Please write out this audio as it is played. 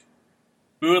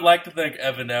We would like to thank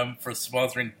Evan M. for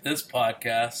sponsoring this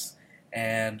podcast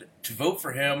and to vote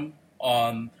for him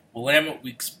on Willamette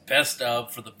Week's Best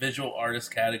Of for the Visual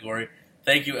Artist category.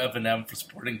 Thank you, Evan M., for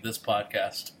supporting this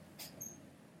podcast.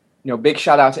 Big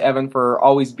shout out to Evan for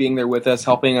always being there with us,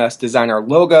 helping us design our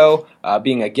logo,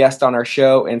 being a guest on our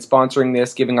show, and sponsoring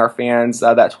this, giving our fans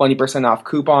that 20% off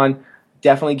coupon.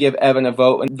 Definitely give Evan a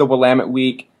vote in the Willamette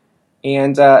Week.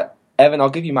 And Evan, I'll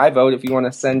give you my vote if you want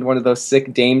to send one of those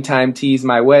sick Dame Time tees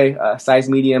my way. Size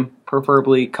medium,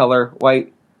 preferably color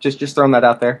white. Just throwing that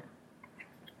out there.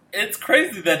 It's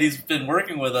crazy that he's been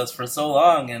working with us for so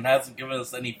long and hasn't given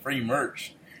us any free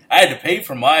merch. I had to pay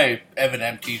for my Evan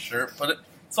M t-shirt, but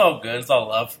it's all good. It's all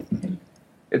love.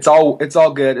 It's all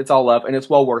good. It's all love, and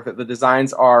it's well worth it. The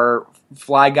designs are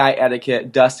Fly Guy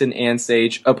Etiquette, Dustin and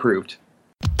Sage approved.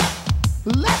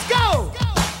 Let's go!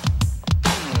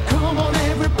 Come on,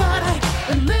 everybody,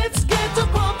 and let's get to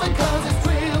pumping, cause it's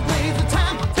Trailblazer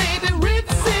time. Baby, Rip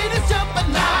City's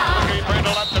jumping now. Okay,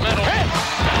 Brindle up the middle.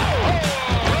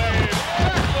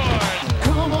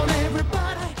 Come on,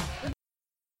 everybody.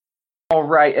 All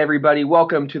right, everybody,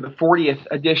 welcome to the 40th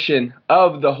edition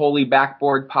of the Holy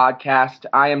Backboard Podcast.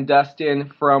 I am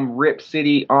Dustin from Rip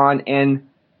City on an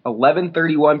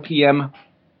 11:31 p.m.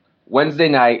 Wednesday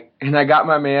night, and I got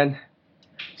my man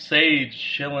Sage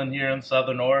chilling here in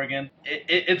Southern Oregon.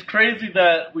 It's crazy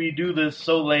that we do this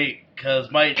so late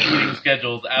because my eating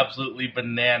schedule is absolutely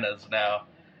bananas now.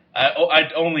 I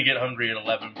only get hungry at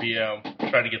 11 p.m.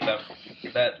 trying to get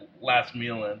that last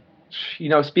meal in.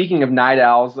 Speaking of night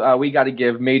owls, we got to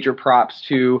give major props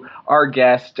to our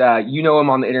guest. You know him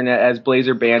on the internet as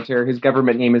Blazer Banter. His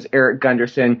government name is Eric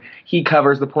Gunderson. He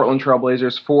covers the Portland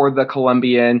Trailblazers for the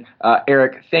Columbian.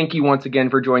 Eric, thank you once again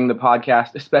for joining the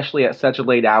podcast, especially at such a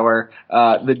late hour.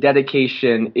 The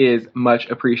dedication is much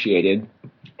appreciated.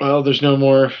 Well, there's no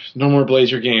more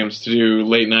Blazer games to do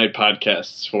late night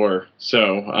podcasts for,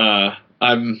 so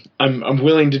I'm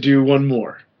willing to do one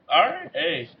more. All right,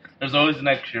 hey. There's always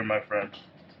next year, my friend.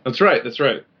 That's right.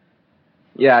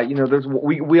 Yeah,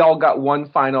 we all got one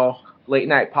final late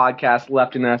night podcast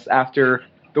left in us after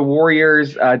the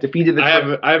Warriors defeated the.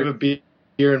 I have a beer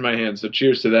in my hand, so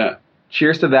cheers to that.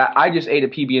 Cheers to that. I just ate a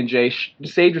PB&J.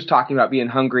 Sage was talking about being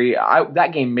hungry.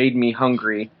 That game made me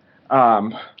hungry.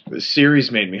 The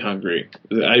series made me hungry.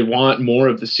 I want more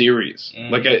of the series.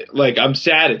 I'm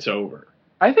sad it's over.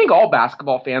 I think all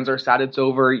basketball fans are sad it's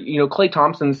over. Klay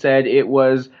Thompson said it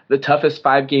was the toughest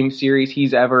 5-game series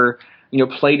he's ever,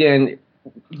 played in.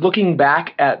 Looking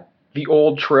back at the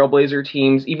old Trailblazer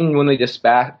teams, even when they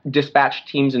dispatched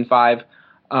teams in 5,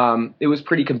 it was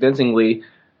pretty convincingly.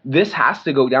 This has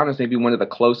to go down as maybe one of the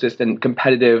closest and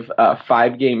competitive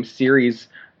 5-game series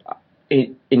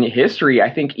in history.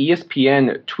 I think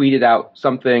ESPN tweeted out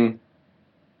something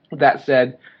that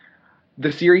said,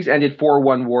 the series ended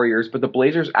 4-1 Warriors, but the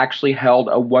Blazers actually held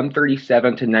a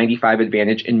 137-95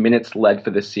 advantage in minutes led for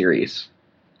the series.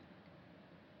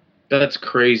 That's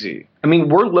crazy. I mean,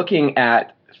 we're looking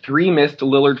at 3 missed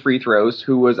Lillard free throws,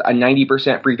 who was a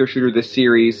 90% free throw shooter this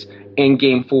series in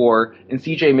Game 4, and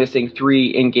CJ missing 3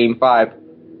 in Game 5.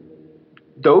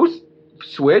 Those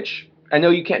switch. I know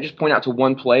you can't just point out to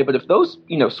one play, but if those,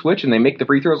 switch and they make the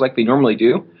free throws like they normally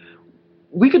do,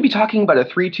 we could be talking about a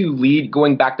 3-2 lead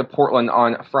going back to Portland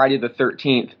on Friday the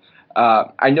 13th.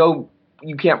 I know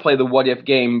you can't play the what-if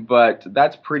game, but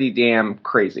that's pretty damn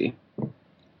crazy.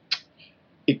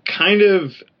 It kind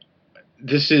of,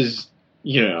 it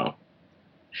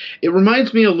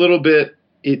reminds me a little bit,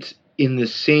 it's in the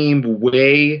same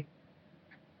way,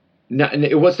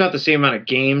 it was not the same amount of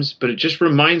games, but it just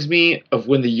reminds me of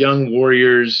when the young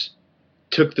Warriors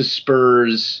took the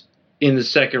Spurs in the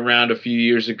second round a few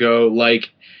years ago.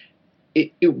 Like,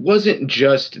 it wasn't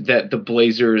just that the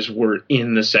Blazers were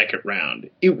in the second round.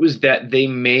 It was that they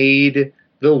made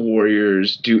the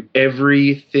Warriors do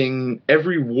everything,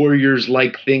 every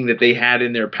Warriors-like thing that they had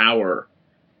in their power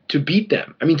to beat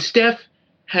them. I mean, Steph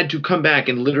had to come back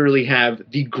and literally have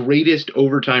the greatest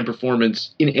overtime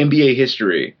performance in NBA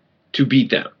history to beat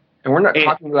them. And we're not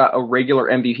talking about a regular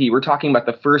MVP. We're talking about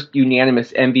the first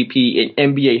unanimous MVP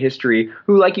in NBA history,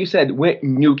 who, like you said, went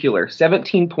nuclear.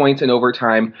 17 points in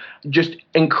overtime, just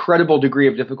incredible degree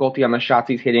of difficulty on the shots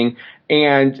he's hitting.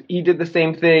 And he did the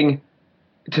same thing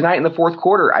tonight in the fourth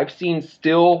quarter. I've seen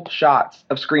still shots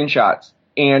of screenshots,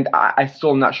 and I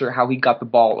still am not sure how he got the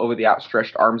ball over the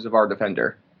outstretched arms of our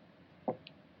defender.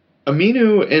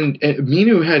 Aminu and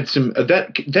Aminu had some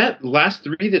that last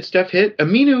 3 that Steph hit.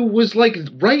 Aminu was like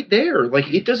right there.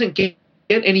 Like, it doesn't get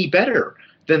any better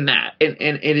than that. And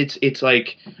it's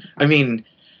like, I mean,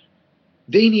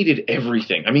 they needed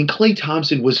everything. I mean, Klay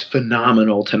Thompson was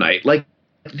phenomenal tonight. Like,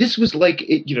 this was like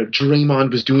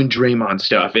Draymond was doing Draymond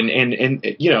stuff, and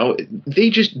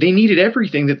they needed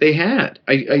everything that they had.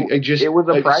 It was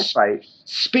a prize fight.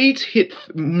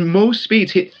 Most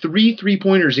Spades hit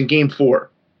 3-3-pointers in Game 4.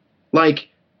 Like,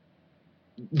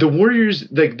 the Warriors,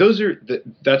 like,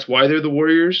 that's why they're the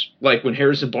Warriors. Like, when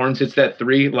Harrison Barnes hits that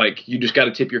 3, like, you just got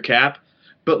to tip your cap.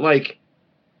 But, like,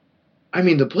 I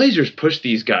mean, the Blazers pushed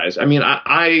these guys. I mean,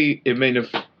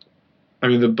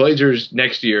 the Blazers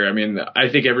next year, I mean, I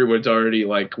think everyone's already,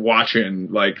 like,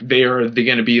 watching. Like, they're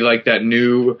going to be, like, they're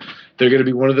going to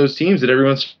be one of those teams that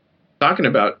everyone's talking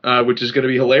about, which is going to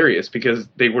be hilarious because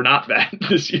they were not that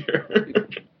this year.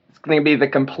 It's going to be the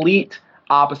complete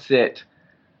opposite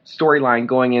storyline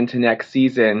going into next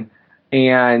season.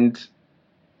 And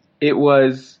it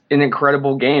was an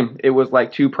incredible game. It was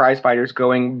like two prize fighters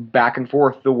going back and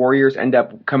forth. The Warriors end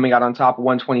up coming out on top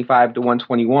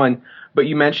 125-121. But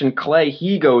you mentioned Clay.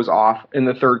 He goes off in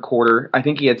the third quarter. I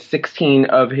think he had 16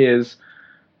 of his,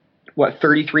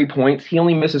 33 points. He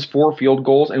only misses 4 field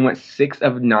goals and went 6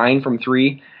 of 9 from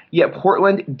 3. Yet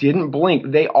Portland didn't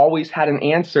blink. They always had an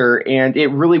answer, and it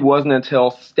really wasn't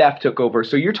until Steph took over.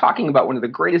 So you're talking about one of the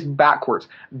greatest backcourts,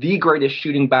 the greatest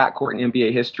shooting backcourt in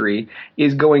NBA history,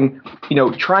 is going,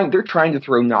 they're trying to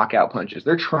throw knockout punches.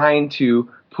 They're trying to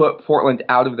put Portland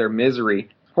out of their misery.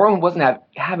 Portland wasn't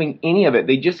having any of it.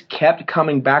 They just kept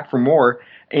coming back for more,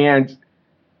 and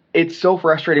it's so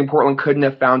frustrating Portland couldn't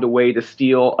have found a way to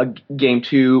steal a Game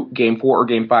 2, Game 4, or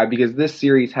Game 5 because this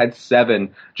series had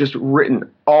 7 just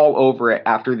written all over it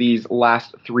after these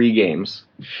last 3 games.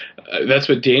 That's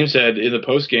what Dame said in the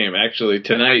postgame, actually,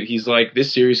 tonight. He's like,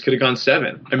 this series could have gone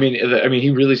 7. I mean,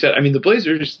 he really said, the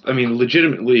Blazers,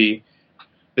 legitimately,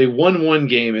 they won 1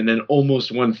 game and then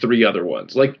almost won 3 other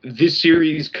ones. Like, this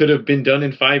series could have been done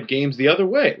in 5 games the other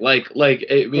way.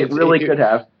 It really could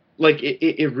have. Like,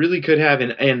 it really could have,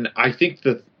 and I think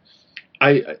that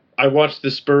I watched the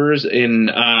Spurs,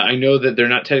 and I know that they're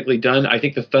not technically done. I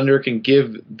think the Thunder can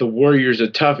give the Warriors a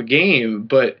tough game,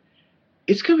 but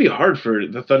it's going to be hard for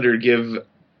the Thunder to give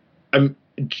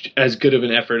as good of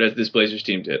an effort as this Blazers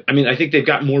team did. I mean, I think they've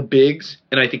got more bigs,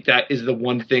 and I think that is the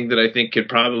one thing that I think could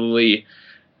probably,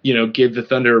 give the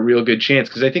Thunder a real good chance,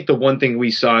 because I think the one thing we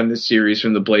saw in this series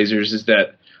from the Blazers is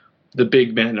that the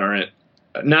big men aren't.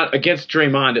 Not against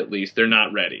Draymond, at least they're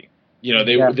not ready.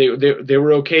 They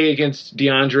were okay against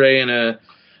DeAndre and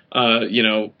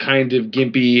a kind of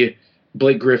gimpy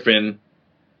Blake Griffin,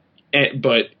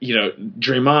 but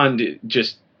Draymond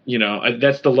just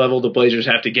that's the level the Blazers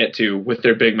have to get to with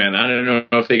their big men. I don't know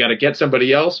if they got to get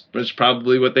somebody else, but it's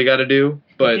probably what they got to do.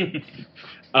 But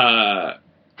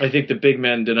I think the big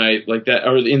men tonight, like that,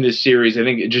 or in this series, I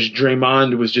think just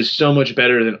Draymond was just so much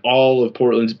better than all of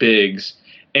Portland's bigs.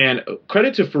 And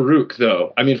credit to Farouk,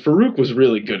 though. I mean, Farouk was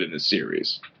really good in this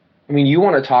series. I mean, you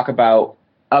want to talk about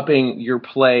upping your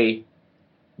play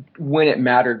when it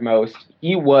mattered most.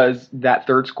 He was that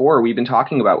third scorer we've been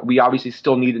talking about. We obviously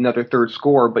still need another third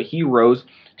scorer, but he rose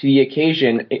to the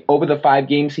occasion. Over the 5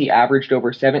 games, he averaged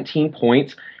over 17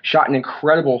 points, shot an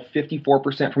incredible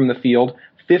 54% from the field,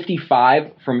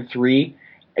 55 from 3.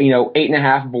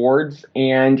 8.5 boards,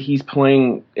 and he's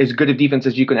playing as good a defense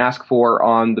as you can ask for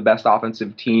on the best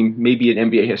offensive team, maybe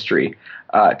in NBA history.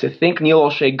 To think Neil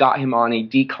O'Shea got him on a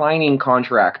declining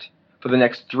contract for the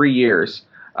next 3 years,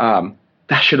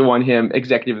 that should have won him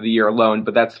Executive of the Year alone,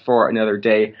 but that's for another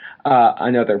day,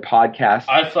 another podcast.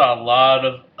 I saw a lot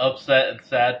of upset and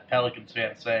sad Pelicans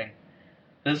fans saying,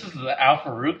 this is the Al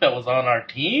Farouk that was on our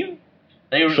team?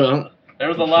 There was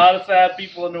a lot of sad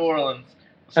people in New Orleans.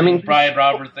 Brian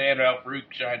Roberts and Al Farouk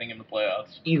shining in the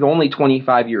playoffs. He's only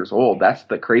 25 years old. That's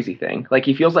the crazy thing. Like,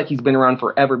 he feels like he's been around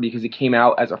forever because he came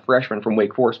out as a freshman from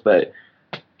Wake Forest, but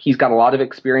he's got a lot of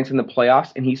experience in the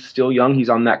playoffs, and he's still young. He's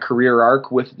on that career arc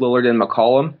with Lillard and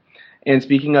McCollum. And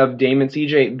speaking of Dame and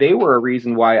CJ, they were a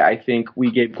reason why I think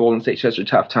we gave Golden State such a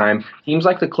tough time. Teams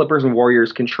like the Clippers and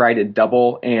Warriors can try to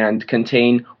double and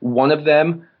contain one of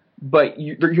them, but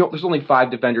there's only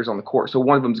 5 defenders on the court, so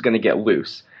one of them is going to get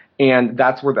loose. And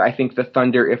that's where I think the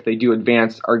Thunder, if they do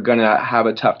advance, are going to have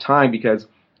a tough time because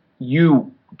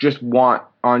you just want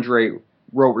Andre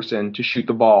Roberson to shoot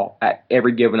the ball at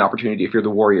every given opportunity if you're the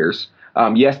Warriors.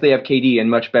 Yes, they have KD and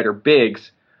much better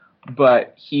bigs,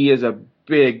 but he is a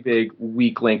big, big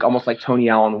weak link, almost like Tony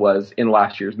Allen was in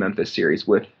last year's Memphis series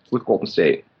with Golden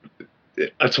State.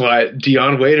 That's why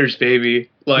Dion Waiters,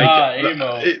 baby.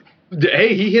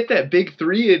 Hey, he hit that big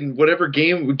 3 in whatever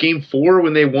game 4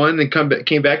 when they won and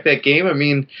came back that game. I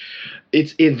mean,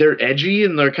 they're edgy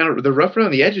and they're rough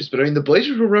around the edges, but I mean the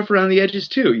Blazers were rough around the edges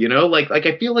too. Like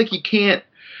I feel like you can't.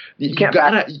 You can't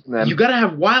back them. you gotta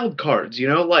have wild cards,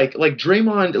 like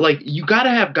Draymond. Like you gotta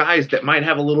have guys that might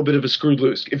have a little bit of a screwed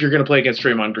loose if you're gonna play against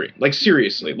Draymond Green. Like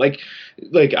seriously,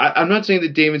 I'm not saying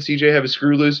that Dame and CJ have a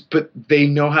screw loose, but they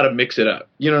know how to mix it up.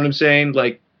 You know what I'm saying?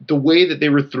 Like the way that they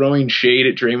were throwing shade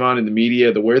at Draymond in the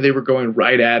media, the way they were going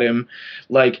right at him,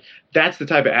 like that's the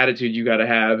type of attitude you got to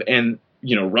have. And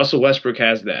Russell Westbrook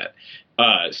has that.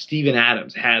 Steven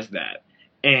Adams has that,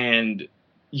 and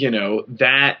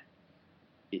that.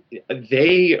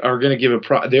 They are going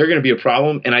to they're going to be a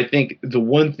problem. And I think the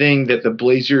one thing that the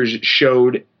Blazers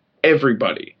showed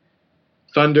everybody,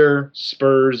 Thunder,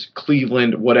 Spurs,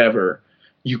 Cleveland, whatever,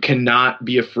 you cannot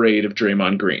be afraid of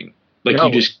Draymond Green. Like No.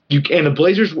 and the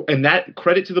Blazers, and that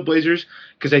credit to the Blazers,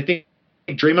 because I think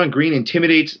Draymond Green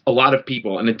intimidates a lot of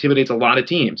people and intimidates a lot of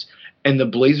teams. And the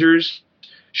Blazers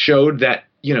showed that,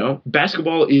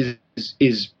 basketball is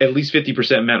at least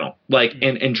 50% mental. Like,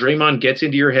 and Draymond gets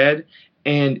into your head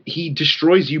and he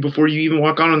destroys you before you even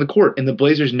walk on the court. And the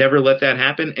Blazers never let that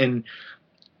happen. And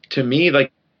to me,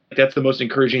 like, that's the most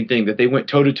encouraging thing, that they went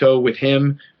toe to toe with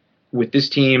him, with this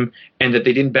team, and that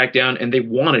they didn't back down, and they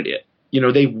wanted it.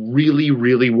 They really,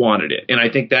 really wanted it. And I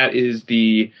think that is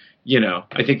I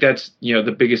think that's,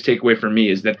 the biggest takeaway for me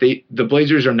is that the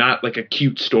Blazers are not like a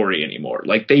cute story anymore.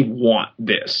 Like they want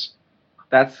this.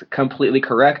 That's completely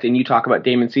correct. And you talk about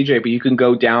Dame and CJ, but you can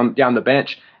go down the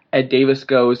bench. Ed Davis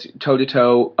goes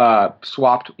toe-to-toe,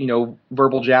 swapped,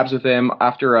 verbal jabs with him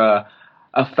after a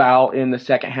foul in the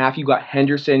second half. You got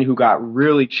Henderson, who got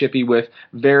really chippy with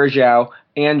Varejao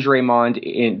and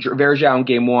Draymond. Varejao in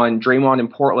game one, Draymond in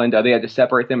Portland. They had to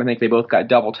separate them. I think they both got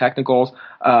double technicals.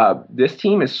 This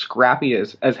team is scrappy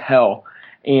as hell.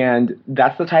 And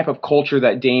that's the type of culture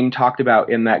that Dame talked about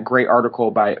in that great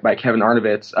article by Kevin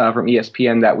Arnovitz from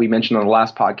ESPN that we mentioned on the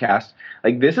last podcast.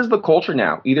 Like, this is the culture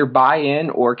now. Either buy in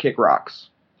or kick rocks.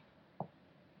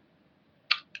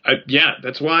 Yeah,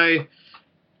 that's why,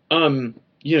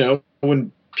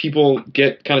 when people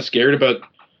get kind of scared about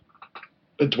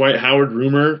a Dwight Howard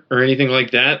rumor or anything like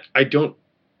that,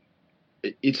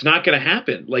 it's not going to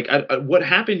happen. Like, what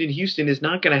happened in Houston is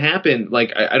not going to happen.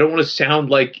 Like, I don't want to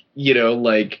sound like, I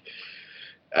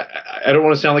don't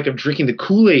want to sound like I'm drinking the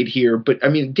Kool-Aid here, but I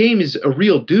mean, Dame is a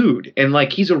real dude, and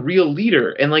like he's a real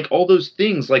leader, and like all those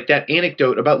things, like that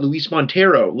anecdote about Luis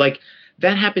Montero, like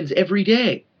that happens every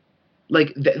day.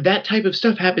 Like that type of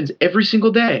stuff happens every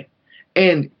single day,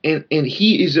 and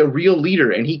he is a real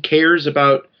leader, and he cares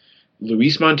about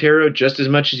Luis Montero just as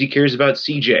much as he cares about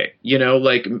CJ.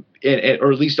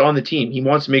 Or at least on the team, he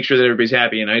wants to make sure that everybody's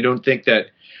happy, and I don't think that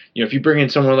if you bring in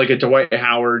someone like a Dwight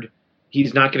Howard,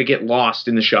 he's not going to get lost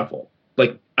in the shuffle.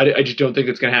 Like, I just don't think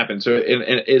it's going to happen. So,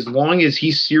 and as long as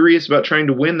he's serious about trying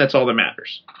to win, that's all that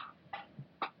matters.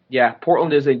 Yeah,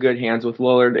 Portland is in good hands with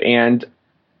Lillard, and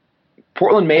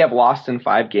Portland may have lost in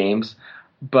 5 games,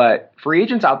 but free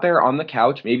agents out there on the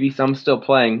couch, maybe some still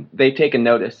playing, they've taken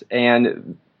notice,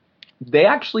 and they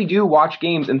actually do watch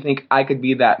games and think, I could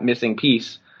be that missing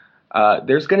piece.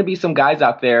 There's going to be some guys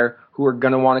out there who are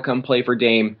going to want to come play for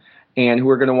Dame and who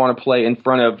are going to want to play in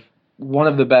front of one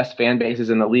of the best fan bases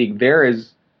in the league. There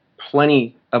is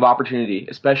plenty of opportunity,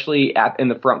 especially in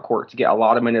the front court, to get a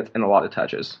lot of minutes and a lot of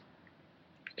touches.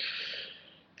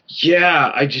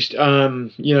 Yeah, I just Mason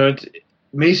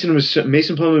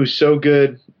Plumlee was so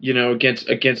good, against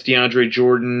DeAndre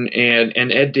Jordan,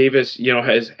 and Ed Davis,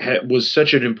 was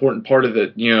such an important part of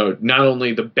the, not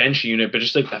only the bench unit, but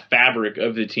just like the fabric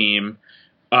of the team.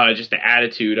 Just the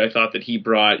attitude I thought that he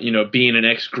brought, being an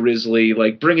ex-Grizzly,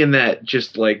 like bringing that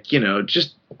just like,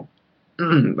 just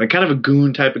like kind of a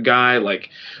goon type of guy, like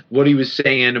what he was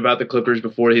saying about the Clippers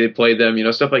before they played them,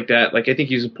 stuff like that. Like, I think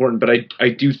he's important, but I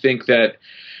do think that,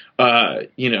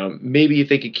 maybe if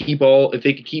they could keep both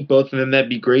of them, that'd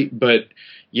be great. But,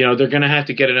 they're going to have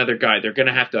to get another guy. They're going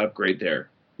to have to upgrade there.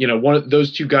 One of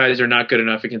those two guys are not good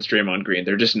enough against Draymond Green.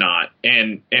 They're just not.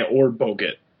 Or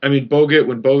Bogut. I mean, Bogut,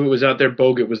 when Bogut was out there,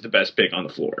 Bogut was the best pick on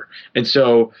the floor. And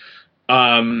so,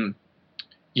 I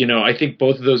think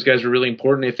both of those guys are really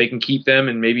important if they can keep them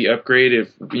and maybe upgrade if,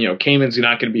 Kamen's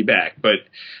not going to be back. But,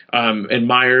 and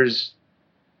Myers,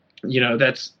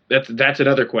 that's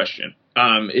another question.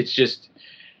 It's just,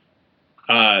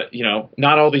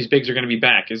 not all these bigs are going to be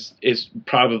back is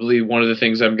probably one of the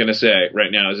things I'm going to say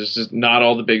right now. Is it's just not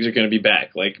all the bigs are going to be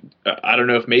back. Like, I don't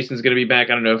know if Mason's going to be back.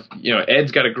 I don't know if,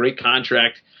 Ed's got a great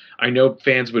contract. I know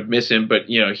fans would miss him, but,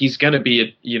 he's going to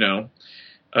be,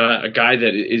 a guy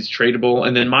that is tradable.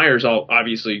 And then Myers,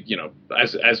 obviously,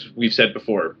 as we've said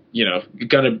before,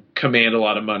 going to command a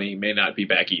lot of money, may not be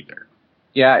back either.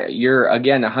 Yeah, you're,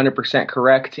 again, 100%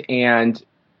 correct. And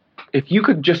if you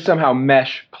could just somehow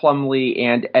mesh Plumlee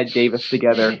and Ed Davis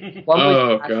together. Plumlee's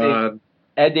Oh passing, God.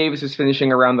 Ed Davis is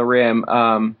finishing around the rim.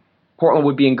 Portland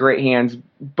would be in great hands.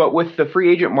 But with the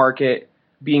free agent market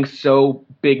being so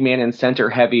big man and center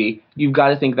heavy, you've got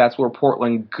to think that's where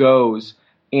Portland goes.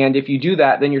 And if you do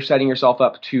that, then you're setting yourself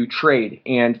up to trade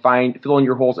and fill in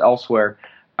your holes elsewhere.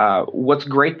 What's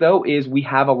great, though, is we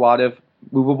have a lot of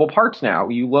movable parts now.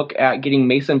 You look at getting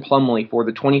Mason Plumlee for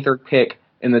the 23rd pick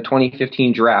in the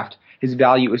 2015 draft. His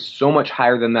value is so much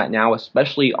higher than that now,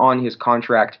 especially on his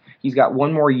contract. He's got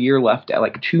one more year left at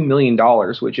like $2 million,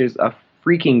 which is a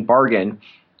freaking bargain.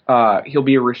 He'll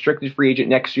be a restricted free agent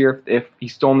next year if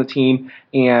he's still on the team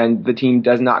and the team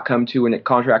does not come to a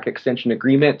contract extension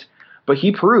agreement. But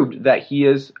he proved that he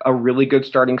is a really good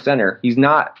starting center. He's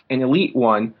not an elite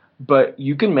one, but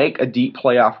you can make a deep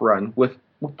playoff run with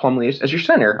Plumlee as your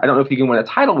center. I don't know if you can win a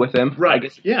title with him. Right.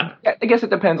 I guess it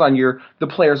depends on the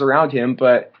players around him,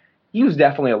 but he was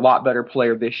definitely a lot better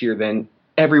player this year than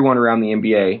everyone around the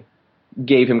NBA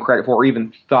gave him credit for or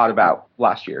even thought about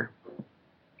last year.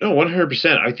 No,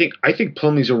 100%. I think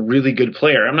Plumlee's a really good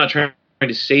player. I'm not trying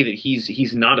to say that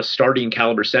he's not a starting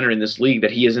caliber center in this league,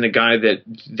 that he isn't a guy that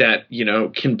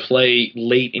can play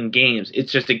late in games.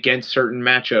 It's just against certain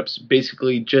matchups,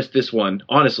 basically just this one.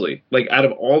 Honestly, like out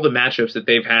of all the matchups that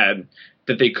they've had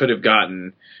that they could have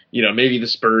gotten, maybe the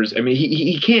Spurs. I mean,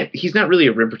 he can't. He's not really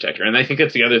a rim protector, and I think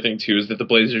that's the other thing too is that the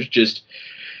Blazers just,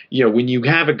 when you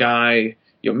have a guy.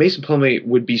 Mason Plumlee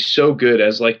would be so good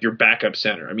as like your backup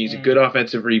center. I mean, he's a good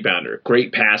offensive rebounder,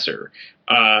 great passer,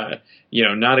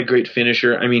 not a great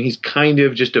finisher. I mean, he's kind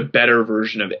of just a better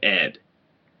version of Ed,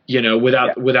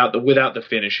 without the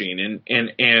finishing.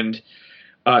 And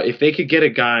if they could get a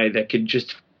guy that could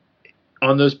just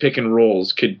on those pick and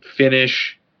rolls could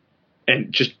finish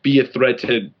and just be a threat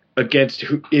against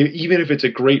even if it's a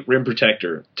great rim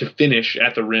protector to finish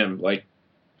at the rim, like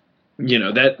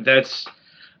that's.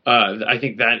 I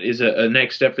think that is a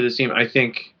next step for this team. I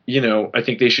think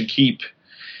they should keep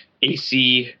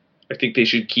AC. I think they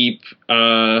should keep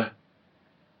Mo.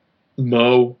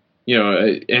 And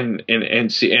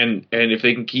if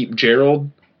they can keep Gerald,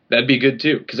 that'd be good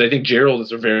too. Because I think Gerald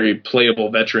is a very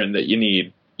playable veteran that you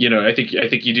need. I think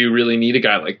you do really need a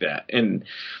guy like that. And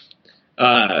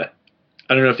I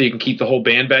don't know if they can keep the whole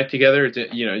band back together.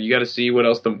 You got to see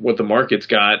what the market's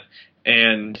got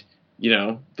and.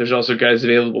 There's also guys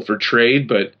available for trade,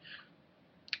 but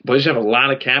Blazers have a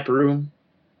lot of cap room.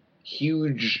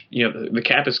 Huge, the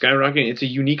cap is skyrocketing. It's a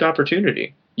unique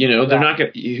opportunity. They're not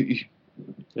going to.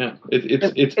 Yeah,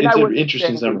 it's an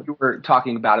interesting summer. You were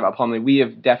talking about Plumlee. We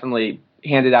have definitely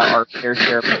handed out our fair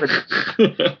share of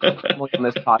Plumlee on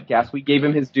this podcast. We gave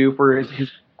him his due for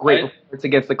his great performance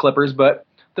against the Clippers, but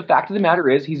the fact of the matter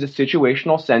is he's a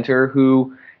situational center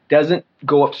who doesn't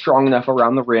go up strong enough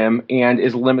around the rim and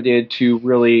is limited to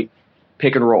really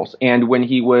pick and rolls. And when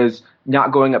he was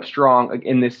not going up strong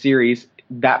in this series,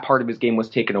 that part of his game was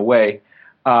taken away.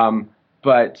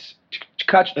 But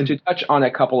to touch on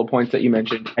a couple of points that you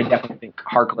mentioned, I definitely think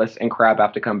Harkless and Crabbe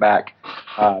have to come back.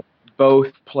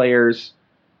 Both players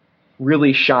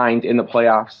really shined in the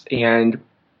playoffs, and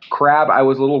Crabbe I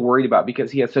was a little worried about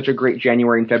because he had such a great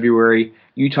January and February.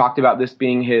 You talked about this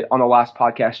being hit on the last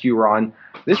podcast you were on.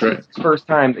 This is his first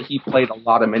time that he played a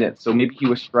lot of minutes, so maybe he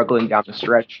was struggling down the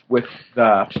stretch with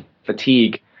the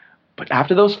fatigue. But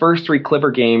after those first three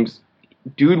Clipper games,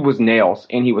 dude was nails,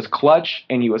 and he was clutch,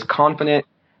 and he was confident,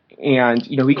 and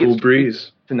he gets cool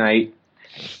breeze tonight.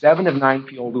 7 of 9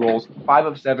 field goals, 5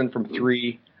 of 7 from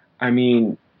 3. I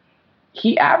mean,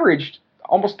 he averaged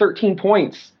almost 13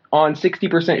 points on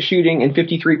 60% shooting and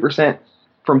 53%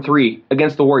 from 3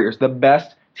 against the Warriors, the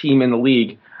best team in the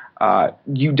league.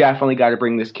 You definitely got to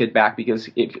bring this kid back because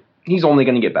he's only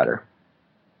going to get better.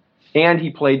 And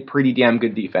he played pretty damn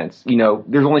good defense.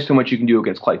 There's only so much you can do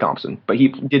against Klay Thompson, but he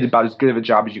did about as good of a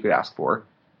job as you could ask for.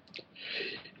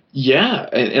 Yeah,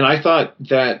 and I thought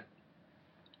that,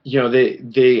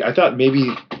 I thought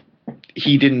maybe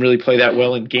he didn't really play that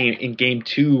well in game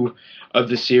 2 of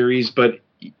the series, but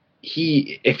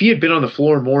if he had been on the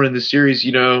floor more in the series,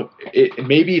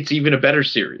 maybe it's even a better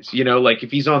series. Like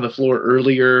if he's on the floor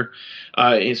earlier,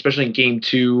 especially in game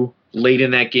 2, late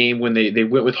in that game when they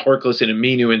went with Harkless and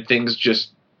Aminu and things just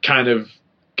kind of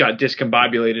got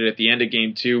discombobulated at the end of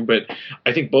game 2. But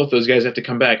I think both those guys have to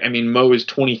come back. I mean, Mo is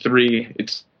 23.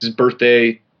 It's his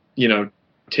birthday,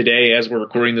 today as we're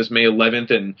recording this May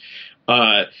 11th. And,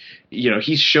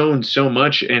 he's shown so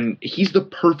much, and he's the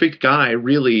perfect guy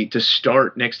really to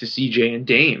start next to CJ and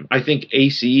Dame. I think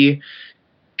AC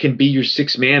can be your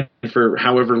sixth man for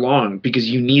however long, because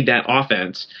you need that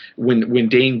offense when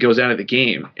Dane goes out of the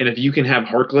game. And if you can have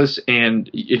Harkless, and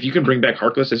if you can bring back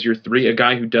Harkless as your 3, a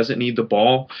guy who doesn't need the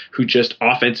ball, who just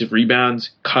offensive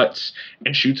rebounds, cuts,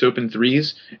 and shoots open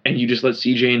threes, and you just let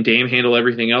CJ and Dame handle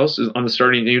everything else on the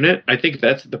starting unit, I think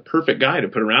that's the perfect guy to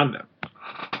put around them.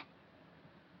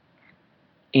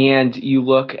 And you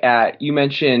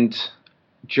mentioned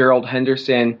Gerald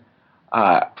Henderson.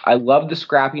 I love the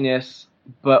scrappiness,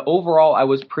 but overall I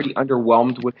was pretty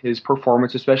underwhelmed with his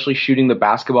performance, especially shooting the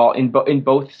basketball in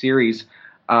both series.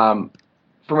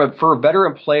 For a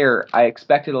veteran player, I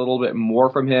expected a little bit more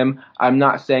from him. I'm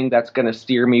not saying that's going to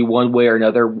steer me one way or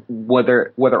another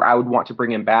whether I would want to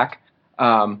bring him back.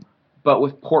 But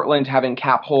with Portland having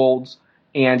cap holds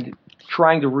and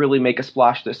trying to really make a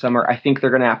splash this summer, I think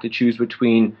they're going to have to choose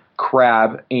between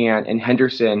Crabbe and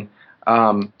Henderson.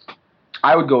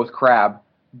 I would go with Crabbe,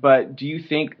 but do you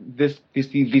think these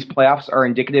playoffs are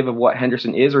indicative of what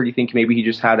Henderson is, or do you think maybe he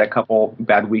just had a couple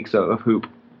bad weeks of hoop?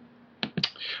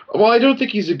 Well, I don't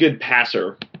think he's a good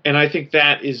passer, and I think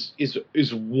that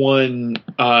is one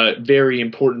very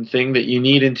important thing that you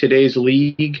need in today's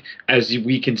league, as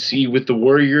we can see with the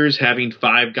Warriors having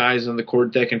 5 guys on the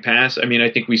court that can pass. I mean, I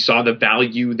think we saw the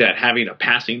value that having a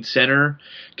passing center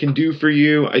can do for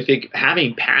you. I think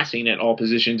having passing at all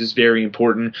positions is very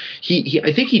important.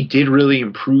 I think he did really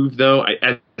improve, though,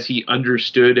 as he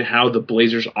understood how the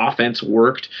Blazers' offense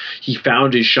worked. He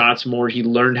found his shots more. He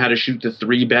learned how to shoot the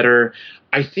 3 better.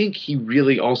 I think he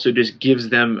really also just gives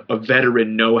them a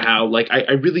veteran know-how. Like,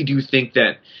 I really do think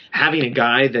that having a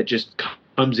guy that just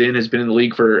comes in, has been in the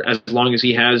league for as long as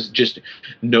he has, just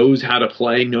knows how to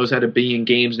play, knows how to be in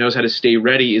games, knows how to stay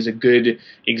ready, is a good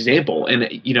example. And,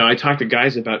 I talked to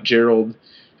guys about Gerald,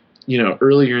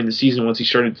 earlier in the season once he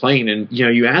started playing, and,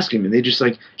 you ask him, and they just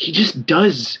like, he just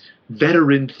does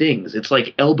veteran things. It's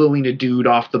like elbowing a dude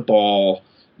off the ball,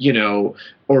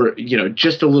 or,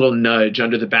 just a little nudge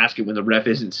under the basket when the ref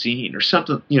isn't seeing, or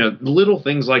something, little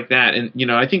things like that. And,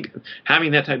 I think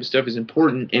having that type of stuff is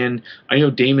important. And I know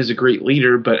Dame is a great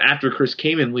leader, but after Chris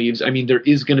Kaman leaves, I mean, there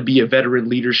is going to be a veteran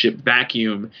leadership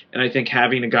vacuum. And I think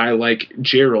having a guy like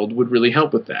Gerald would really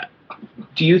help with that.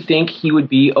 Do you think he would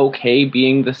be okay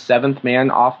being the 7th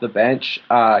man off the bench?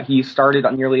 He started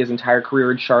nearly his entire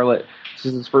career in Charlotte. This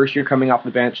is his first year coming off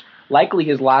the bench. Likely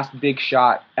his last big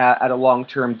shot at a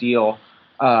long-term deal.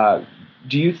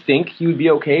 Do you think he would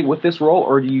be okay with this role,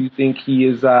 or do you think he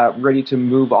is ready to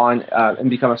move on and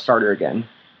become a starter again?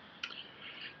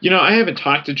 I haven't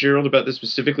talked to Gerald about this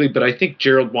specifically, but I think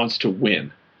Gerald wants to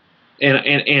win.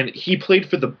 And he played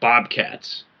for the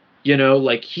Bobcats. He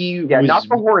was... not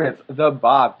the Hornets, the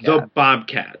Bobcats. The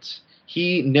Bobcats.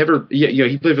 He never,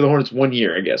 he played for the Hornets 1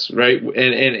 year, I guess, right?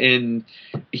 And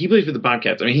he played for the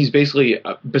Bobcats. I mean, he's basically,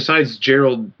 besides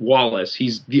Gerald Wallace,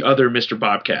 he's the other Mr.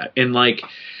 Bobcat. And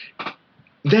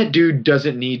that dude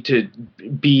doesn't need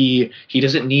he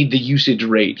doesn't need the usage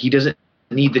rate. He doesn't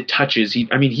need the touches.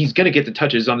 He's going to get the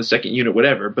touches on the second unit,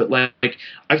 whatever. But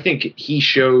I think he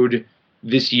showed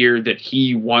this year that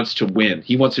he wants to win.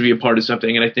 He wants to be a part of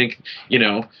something. And I think,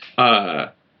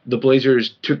 the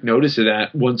Blazers took notice of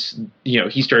that once,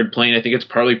 he started playing. I think it's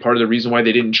probably part of the reason why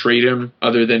they didn't trade him,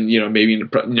 other than, maybe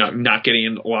not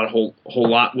getting a whole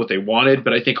lot what they wanted.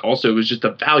 But I think also it was just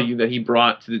the value that he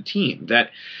brought to the team,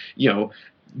 that,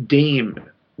 Dame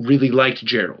really liked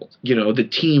Gerald. The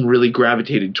team really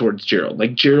gravitated towards Gerald.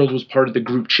 Like, Gerald was part of the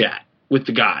group chat with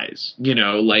the guys,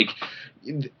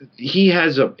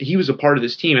 he was a part of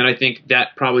this team. And I think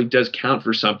that probably does count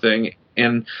for something.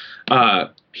 And,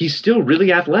 he's still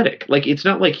really athletic. Like, it's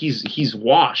not like he's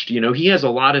washed, he has a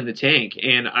lot in the tank.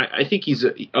 And I think he's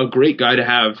a great guy to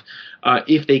have,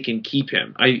 if they can keep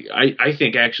him. I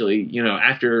think actually,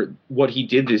 after what he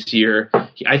did this year,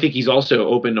 I think he's also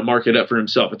open to market up for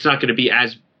himself. It's not going to be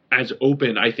as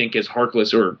open, I think, as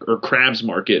Harkless or Crabbe's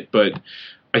market, but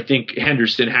I think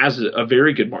Henderson has a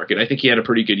very good market. I think he had a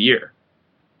pretty good year.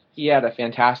 He had a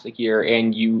fantastic year,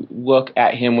 and you look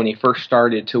at him when he first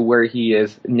started to where he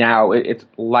is now, it's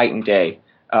light and day.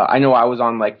 I know I was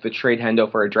on the trade Hendo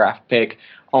for a draft pick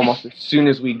almost as soon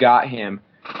as we got him.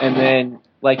 And then,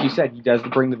 like you said, he does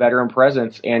bring the veteran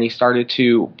presence, and he started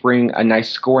to bring a nice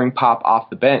scoring pop off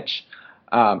the bench.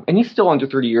 And he's still under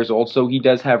 30 years old, so he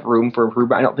does have room for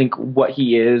improvement. I don't think what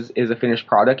he is a finished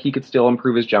product. He could still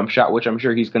improve his jump shot, which I'm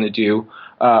sure he's going to do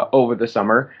over the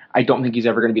summer. I don't think he's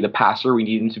ever going to be the passer we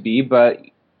need him to be, but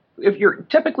if you're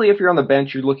on the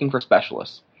bench, you're looking for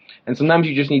specialists. And sometimes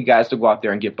you just need guys to go out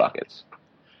there and get buckets.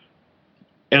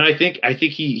 And I think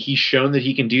he's shown that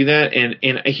he can do that, and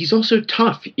he's also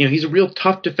tough. He's a real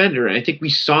tough defender, and I think we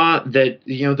saw that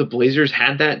the Blazers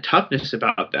had that toughness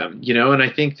about them. And I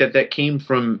think that came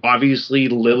from obviously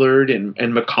Lillard and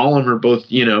McCollum are both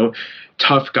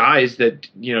tough guys that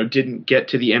didn't get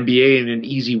to the NBA in an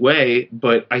easy way,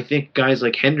 but I think guys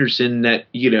like Henderson that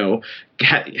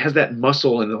has that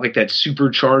muscle and like that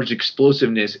supercharged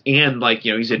explosiveness, and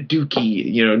he's a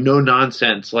dookie, no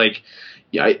nonsense like.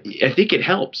 Yeah, I think it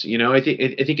helps. I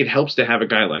think it helps to have a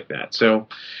guy like that. So,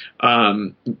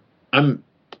 I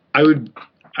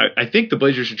think the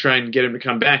Blazers should try and get him to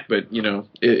come back, but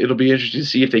it'll be interesting to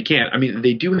see if they can. I mean,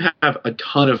 they do have a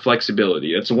ton of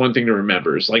flexibility. That's the one thing to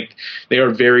remember. Is they are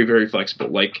very, very flexible.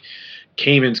 Like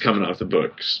Kaman's coming off the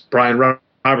books. Brian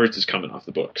Roberts is coming off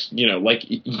the books.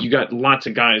 You got lots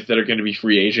of guys that are going to be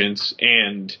free agents,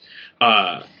 and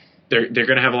they're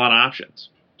going to have a lot of options.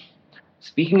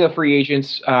 Speaking of free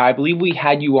agents, I believe we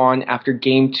had you on after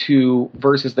Game 2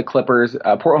 versus the Clippers.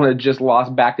 Portland had just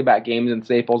lost back-to-back games in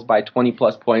Staples by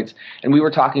 20-plus points, and we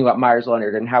were talking about Myers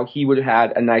Leonard and how he would have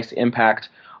had a nice impact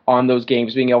on those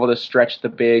games, being able to stretch the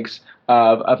bigs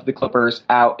of the Clippers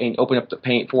out and open up the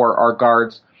paint for our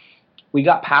guards. We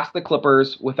got past the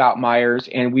Clippers without Myers,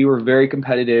 and we were very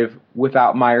competitive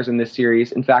without Myers in this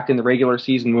series. In fact, in the regular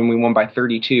season when we won by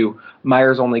 32,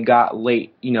 Myers only got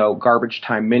late, garbage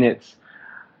time minutes.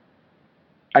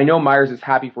 I know Myers is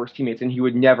happy for his teammates, and he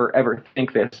would never, ever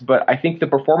think this, but I think the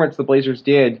performance the Blazers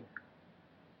did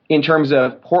in terms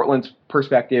of Portland's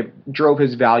perspective drove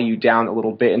his value down a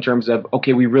little bit in terms of,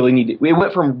 okay, we really need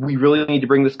to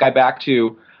bring this guy back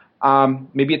to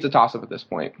maybe it's a toss-up at this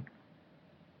point.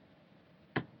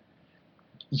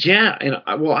 Yeah, and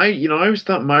I always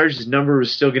thought Myers' number was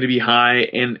still going to be high,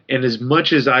 and as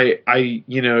much as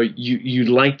you'd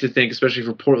like to think, especially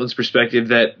from Portland's perspective,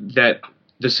 that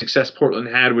the success Portland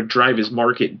had would drive his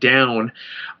market down.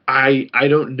 I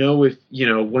don't know if,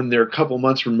 when they're a couple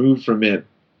months removed from it,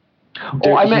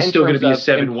 he's still going to be a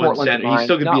 7-1 center. He's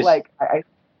still going to be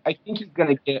I think he's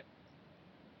going to get...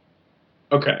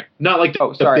 Okay. Not like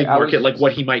the big market, like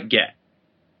what he might get.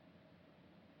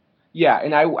 Yeah,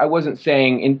 and I wasn't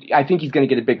saying... And I think he's going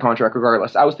to get a big contract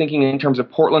regardless. I was thinking in terms of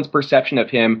Portland's perception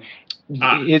of him,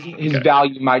 his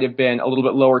value might have been a little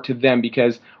bit lower to them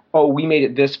because... we made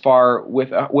it this far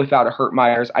without a hurt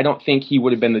Myers. I don't think he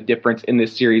would have been the difference in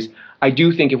this series. I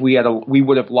do think if we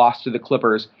would have lost to the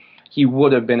Clippers, he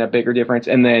would have been a bigger difference.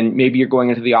 And then maybe you're going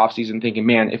into the offseason thinking,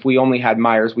 man, if we only had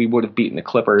Myers, we would have beaten the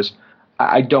Clippers.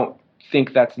 I don't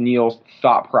think that's Neil's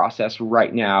thought process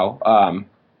right now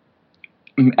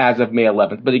as of May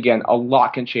 11th. But again, a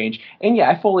lot can change. And yeah,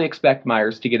 I fully expect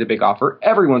Myers to get a big offer.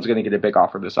 Everyone's going to get a big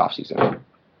offer this offseason.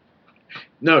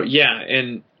 No, yeah,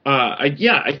 and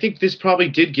I think this probably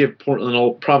did give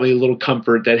Portland probably a little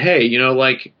comfort that, hey,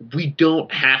 we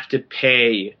don't have to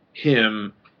pay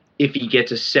him if he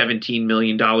gets a $17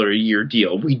 million a year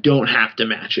deal. We don't have to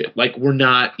match it. We're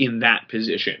not in that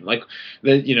position.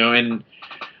 And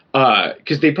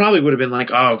because they probably would have been like,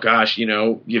 oh gosh,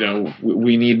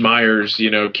 we need Myers,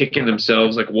 kicking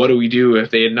themselves. What do we do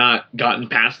if they had not gotten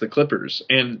past the Clippers?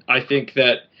 And I think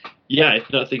that, yeah,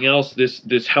 if nothing else,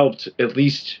 this helped at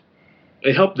least.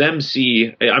 It helped them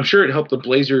see. I'm sure it helped the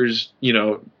Blazers,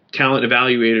 talent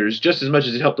evaluators just as much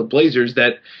as it helped the Blazers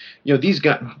that, these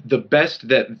guys, the best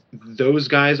that those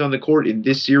guys on the court in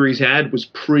this series had was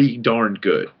pretty darn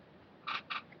good.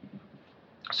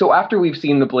 So after we've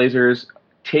seen the Blazers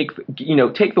take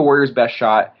the Warriors' best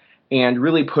shot and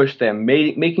really push them,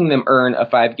 making them earn a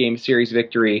 5-game series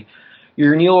victory,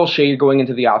 you're Neil Olshey going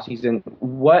into the offseason.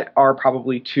 What are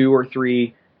probably 2 or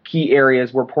 3 key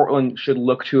areas where Portland should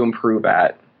look to improve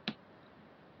at?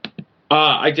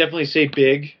 I definitely say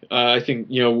big. I think,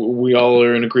 we all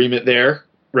are in agreement there,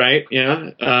 right? Yeah.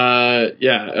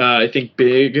 I think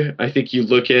big. I think you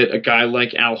look at a guy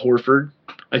like Al Horford.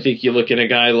 I think you look at a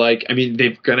guy like,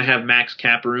 they're going to have max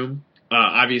cap room.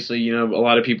 Obviously, a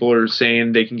lot of people are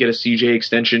saying they can get a CJ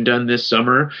extension done this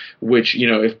summer, which,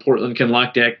 if Portland can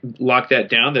lock that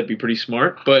down, that'd be pretty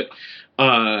smart. But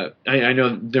I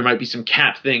know there might be some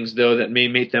cap things, though, that may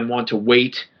make them want to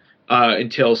wait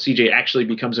until CJ actually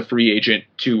becomes a free agent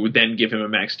to then give him a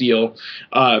max deal.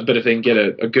 But if they can get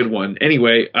a good one.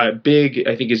 Anyway, big,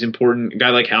 I think, is important. A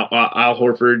guy like Al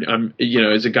Horford,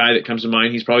 is a guy that comes to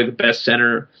mind. He's probably the best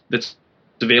center that's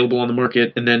available on the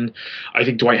market. And then I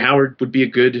think Dwight Howard would be a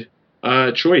good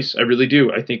choice. I really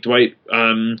do. I think Dwight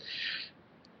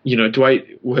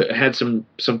Dwight had some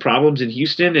problems in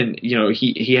Houston, and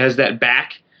he has that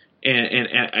back And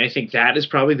I think that is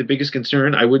probably the biggest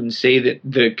concern. I wouldn't say that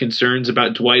the concerns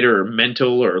about Dwight are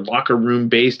mental or locker room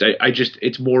based. I just,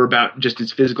 it's more about just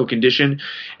his physical condition.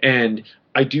 And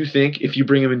I do think if you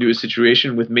bring him into a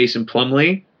situation with Mason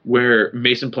Plumlee, where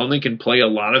Mason Plumlee can play a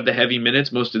lot of the heavy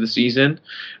minutes most of the season,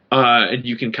 and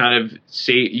you can kind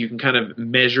of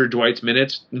measure Dwight's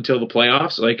minutes until the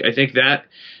playoffs. Like, I think that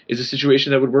is a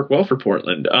situation that would work well for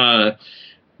Portland.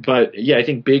 But yeah, I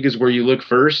think big is where you look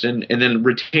first, and then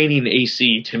retaining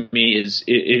AC to me is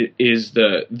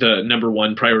the number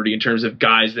one priority in terms of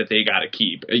guys that they got to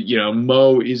keep.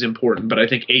 Mo is important, but I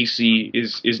think AC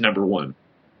is number one.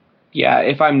 Yeah,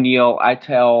 if I'm Neil, I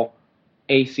tell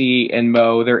AC and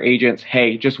Mo, their agents,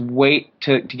 hey, just wait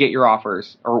to get your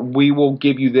offers, or we will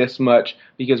give you this much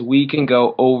because we can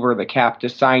go over the cap to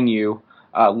sign you.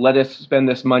 Let us spend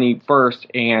this money first,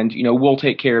 and we'll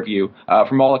take care of you.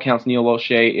 From all accounts, Neil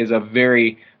O'Shea is a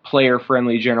very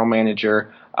player-friendly general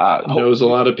manager. Knows a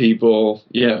lot of people.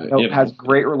 Yeah, has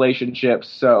great relationships.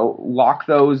 So lock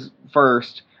those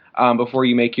first before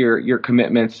you make your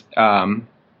commitments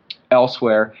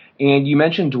elsewhere. And you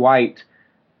mentioned Dwight.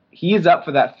 He is up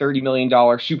for that $30 million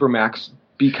supermax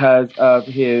because of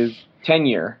his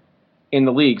tenure in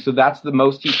the league. So that's the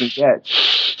most he can get.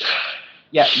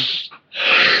 Yeah.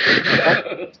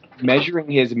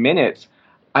 Measuring his minutes,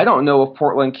 I don't know if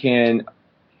Portland can,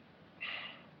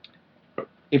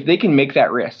 if they can make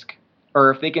that risk,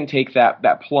 or if they can take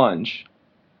that plunge,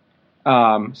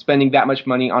 spending that much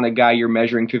money on a guy you're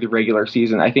measuring through the regular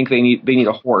season. I think they need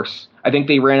a horse. I think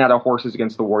they ran out of horses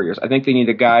against the Warriors. I think they need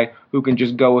a guy who can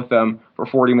just go with them for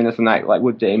 40 minutes a night, like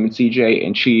with Dame and CJ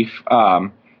and Chief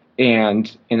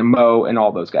and Mo and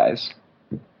all those guys.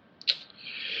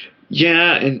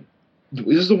 Yeah, and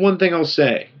this is the one thing I'll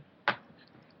say.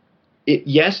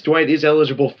 Yes, Dwight is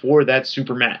eligible for that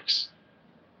supermax.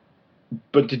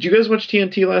 But did you guys watch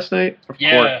TNT last night?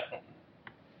 Yeah.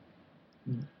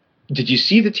 Did you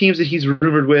see the teams that he's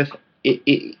rumored with?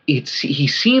 He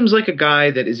seems like a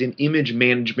guy that is in image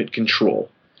management control.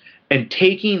 And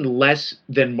taking less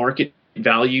than market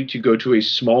value to go to a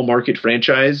small market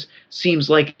franchise seems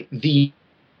like the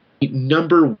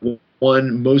number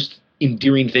one most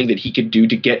endearing thing that he could do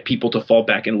to get people to fall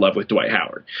back in love with Dwight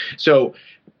Howard. So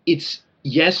it's,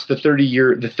 yes, the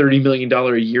 $30 million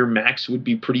a year max would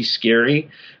be pretty scary.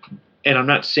 And I'm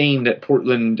not saying that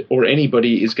Portland or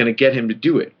anybody is going to get him to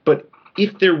do it. But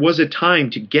if there was a time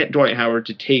to get Dwight Howard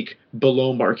to take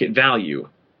below market value,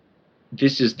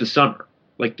 this is the summer.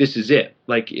 Like, this is it.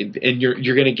 Like, and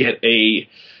you're going to get a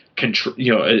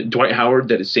Dwight Howard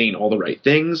that is saying all the right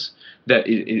things, that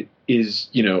is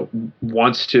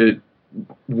wants to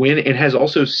win, and has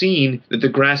also seen that the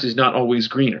grass is not always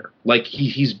greener. Like,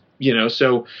 he's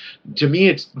so to me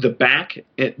it's the back,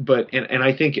 but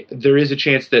I think there is a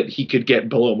chance that he could get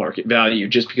below market value,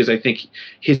 just because I think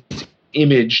his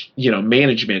image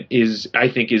management is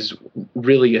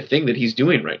really a thing that he's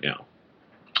doing right now.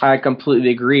 I completely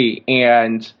agree.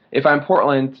 And if I'm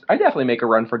Portland, I definitely make a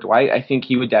run for Dwight. I think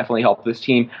he would definitely help this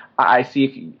team. I see,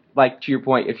 if, like to your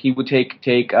point, if he would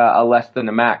take a less than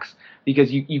a max,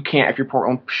 because you can't, if you're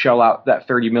Portland, shell out that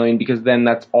 $30 million, because then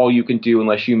that's all you can do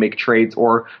unless you make trades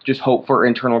or just hope for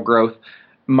internal growth.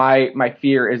 My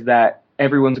fear is that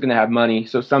everyone's going to have money,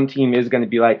 so some team is going to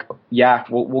be like, yeah,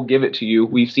 we'll give it to you.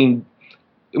 We've seen,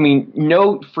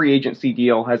 no free agency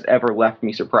deal has ever left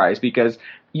me surprised, because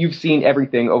you've seen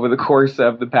everything over the course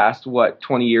of the past,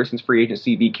 20 years since free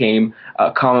agency became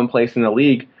commonplace in the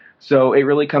league. So it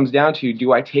really comes down to,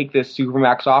 do I take this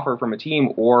supermax offer from a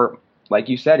team, or, like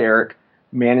you said, Eric,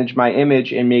 manage my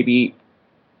image and maybe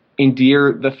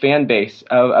endear the fan base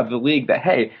of the league that,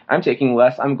 hey, I'm taking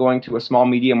less, I'm going to a small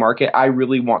media market, I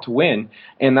really want to win.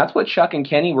 And that's what Chuck and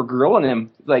Kenny were grilling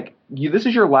him. Like, this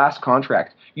is your last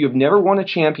contract. You have never won a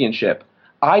championship.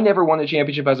 I never won a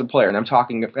championship as a player, and I'm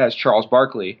talking as Charles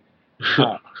Barkley.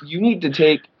 You need to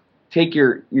take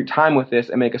your time with this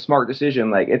and make a smart decision.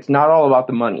 Like, it's not all about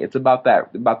the money. It's about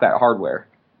that hardware.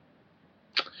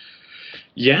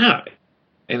 Yeah.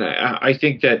 And I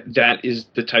think that is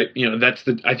the type,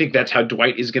 I think that's how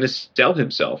Dwight is going to sell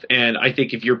himself. And I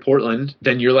think if you're Portland,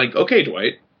 then you're like, okay,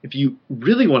 Dwight, if you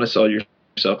really want to sell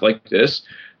yourself like this,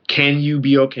 can you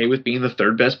be okay with being the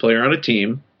third best player on a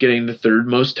team, getting the third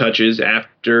most touches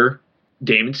after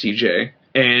Dame and CJ?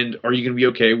 And are you going to be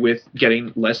okay with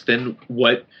getting less than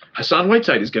what Hassan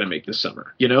Whiteside is going to make this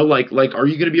summer? Like, are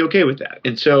you going to be okay with that?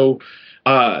 And so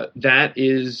that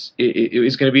is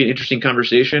going to be an interesting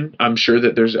conversation. I'm sure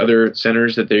that there's other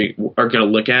centers that they are going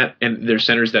to look at, and there's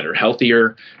centers that are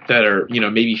healthier, that are,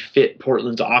 maybe fit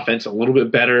Portland's offense a little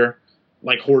bit better,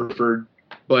 like Horford.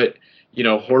 But,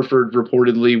 Horford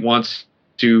reportedly wants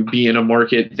to be in a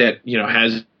market that,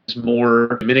 has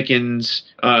more Dominicans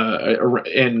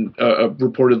and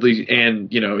reportedly, and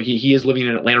he is living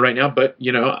in Atlanta right now, but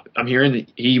I'm hearing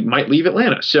that he might leave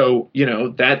Atlanta, so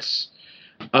that's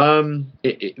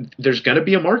there's going to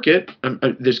be a market.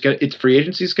 It's free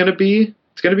agency is going to be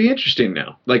interesting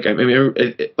now.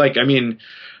 I mean,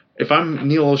 if I'm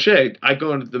Neil O'Shea, I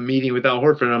go into the meeting with Al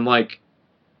Horford and I'm like,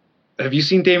 have you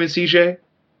seen Damon CJ?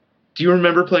 Do you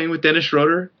remember playing with Dennis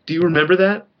Schroeder? Do you remember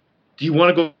that? Do you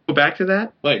want to go back to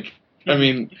that?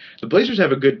 The Blazers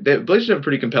have a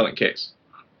pretty compelling case.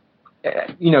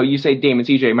 You say Damon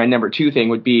CJ. My number 2 thing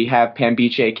would be have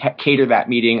Pambiche cater that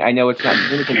meeting. I know it's not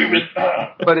Dominican,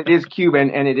 but it is Cuban,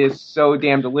 and it is so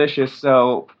damn delicious.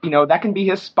 So, that can be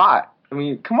his spot. I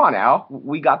mean, come on, Al.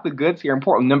 We got the goods here in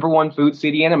Portland, number 1 food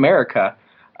city in America.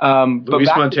 Luis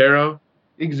Montero.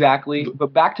 Exactly.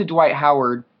 But back to Dwight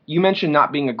Howard. You mentioned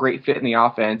not being a great fit in the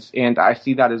offense, and I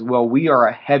see that as well. We are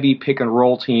a heavy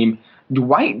pick-and-roll team.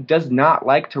 Dwight does not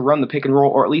like to run the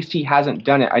pick-and-roll, or at least he hasn't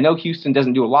done it. I know Houston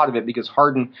doesn't do a lot of it because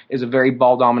Harden is a very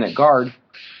ball-dominant guard,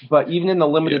 but even in the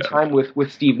limited time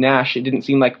with Steve Nash, it didn't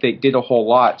seem like they did a whole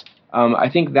lot. I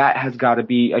think that has got to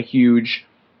be a huge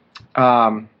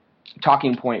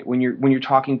talking point when you're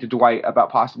talking to Dwight about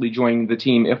possibly joining the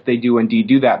team if they do indeed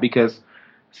do that, because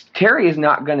Terry is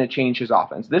not going to change his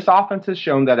offense. This offense has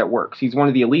shown that it works. He's one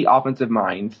of the elite offensive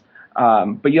minds,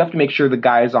 but you have to make sure the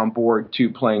guy is on board to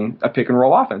playing a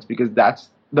pick-and-roll offense because that's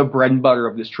the bread and butter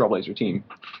of this Trailblazer team.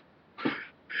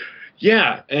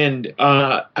 Yeah, and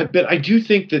I do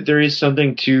think that there is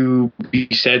something to be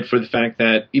said for the fact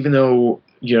that even though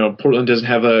Portland doesn't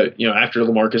have after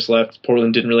LaMarcus left,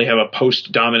 Portland didn't really have a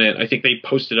post-dominant. I think they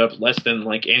posted up less than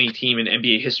any team in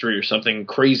NBA history or something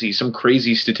crazy, some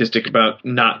crazy statistic about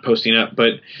not posting up.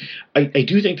 But I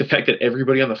do think the fact that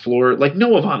everybody on the floor,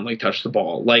 Noah Vonleh touched the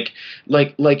ball, White's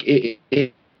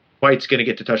going to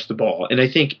get to touch the ball. And I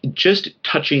think just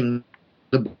touching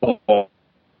the ball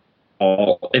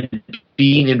and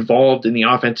being involved in the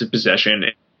offensive possession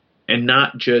and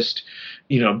not just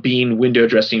being window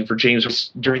dressing for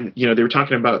James during, they were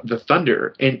talking about the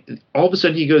Thunder, and all of a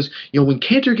sudden he goes, when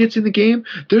Cantor gets in the game,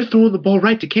 they're throwing the ball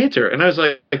right to Cantor. And I was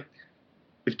like,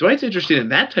 if Dwight's interested in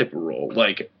that type of role,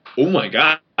 oh my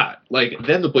God,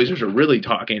 then the Blazers are really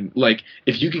talking.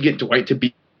 If you could get Dwight to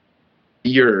be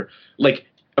your,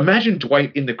 imagine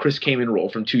Dwight in the Chris Kaman role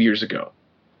from 2 years ago.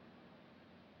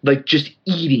 Just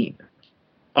eating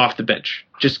off the bench,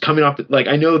 just coming off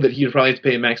I know that he would probably have to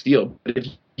pay a max deal, but if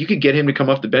you could get him to come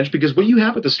off the bench, because what you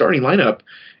have with the starting lineup,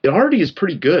 it already is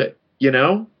pretty good,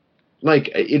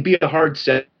 it'd be a hard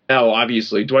sell,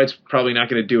 obviously. Dwight's probably not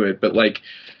going to do it, but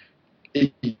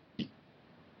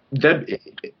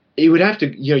it would have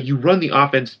to, you run the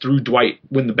offense through Dwight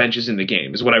when the bench is in the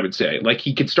game, is what I would say.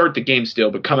 He could start the game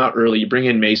still, but come out early, you bring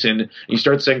in Mason, you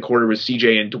start the second quarter with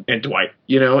CJ and Dwight,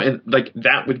 and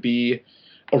that would be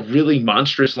a really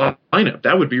monstrous lineup.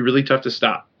 That would be really tough to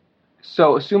stop.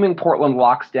 So assuming Portland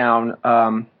locks down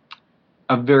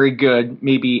a very good,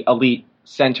 maybe elite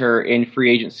center in free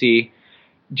agency,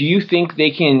 do you think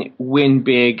they can win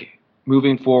big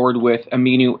moving forward with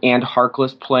Aminu and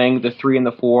Harkless playing the 3 and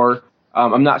the 4?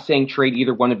 I'm not saying trade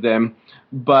either one of them,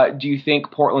 but do you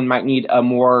think Portland might need a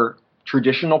more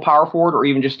traditional power forward or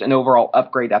even just an overall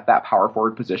upgrade at that power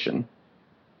forward position?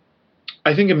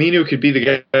 I think Aminu could be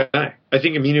the guy. I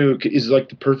think Aminu is the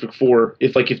perfect 4.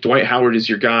 If Dwight Howard is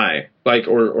your guy,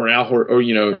 or Al Horford,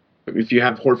 or if you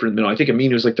have Horford in the middle, I think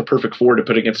Aminu is the perfect 4 to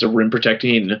put against a rim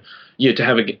protecting. To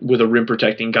have with a rim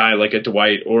protecting guy like a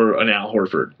Dwight or an Al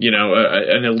Horford.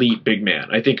 An elite big man.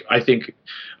 I think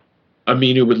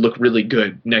Aminu would look really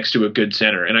good next to a good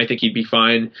center, and I think he'd be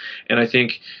fine. And I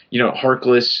think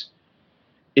Harkless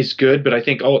is good, but I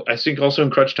think also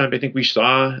in crunch time, I think we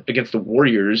saw against the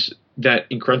Warriors that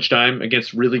in crunch time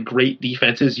against really great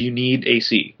defenses, you need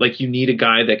AC. You need a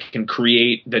guy that can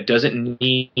create, that doesn't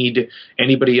need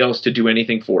anybody else to do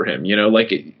anything for him.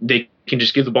 They can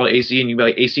just give the ball to AC and you be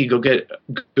like, AC, go get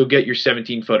your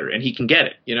 17-footer, and he can get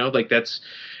it. That's,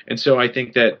 and so I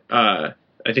think that I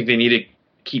think they need to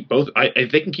keep both.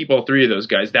 If they can keep all 3 of those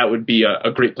guys, that would be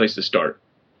a great place to start.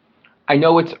 I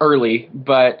know it's early,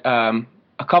 but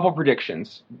a couple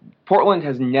predictions. Portland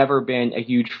has never been a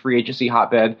huge free agency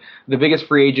hotbed. The biggest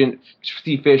free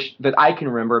agency fish that I can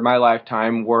remember in my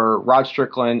lifetime were Rod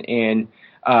Strickland in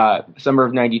the summer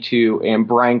of 92 and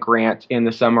Brian Grant in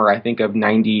the summer, I think, of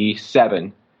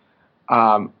 97.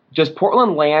 Does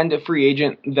Portland land a free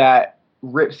agent that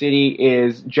Rip City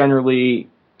is generally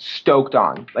stoked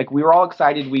on? We were all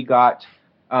excited we got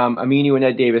Aminu and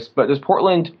Ed Davis, but does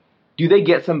Portland, do they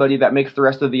get somebody that makes the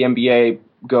rest of the NBA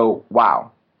go,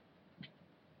 wow?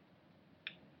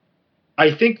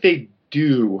 I think they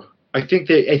do. I think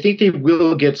they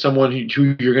will get someone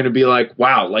who you're going to be like,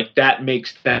 wow, like that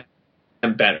makes them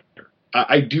better.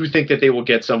 I do think that they will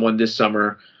get someone this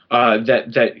summer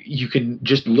that you can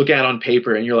just look at on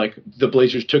paper and you're like, the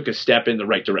Blazers took a step in the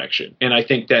right direction. And I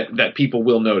think that people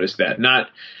will notice that.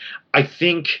 I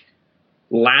think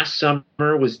last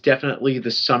summer was definitely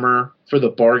the summer for the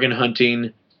bargain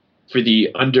hunting, for the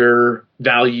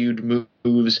undervalued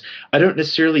moves. I don't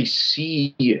necessarily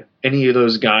see any of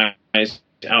those guys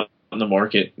out on the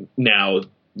market now.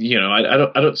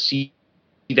 I don't see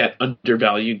that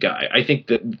undervalued guy. I think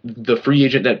that the free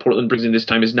agent that Portland brings in this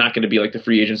time is not going to be like the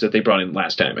free agents that they brought in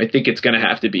last time. I think it's going to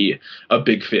have to be a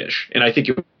big fish, and I think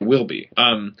it will be.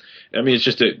 I mean, it's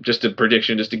just a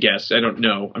prediction, just a guess. I don't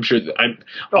know. I'm sure.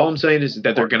 All I'm saying is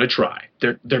that they're going to try.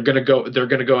 They're going to go. They're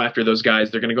going to go after those guys.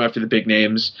 They're going to go after the big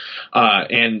names,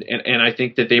 and I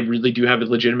think that they really do have a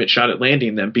legitimate shot at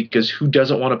landing them, because who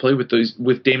doesn't want to play with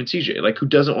Dame and CJ? Like, who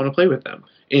doesn't want to play with them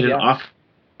in an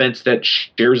offense that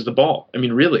shares the ball? I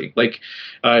mean, really, like,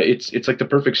 it's like the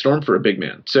perfect storm for a big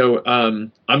man. So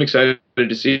I'm excited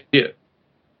to see it.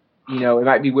 It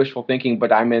might be wishful thinking,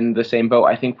 but I'm in the same boat.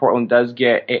 I think Portland does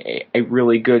get a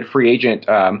really good free agent.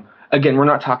 Again, we're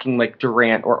not talking like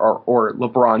Durant or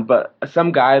LeBron, but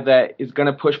some guy that is going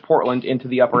to push Portland into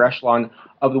the upper echelon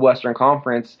of the Western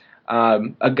Conference.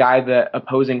 A guy that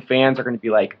opposing fans are going to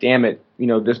be like, damn it,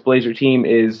 this Blazer team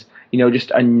is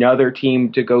just another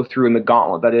team to go through in the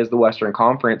gauntlet that is the Western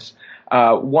Conference.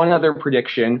 One other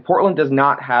prediction: Portland does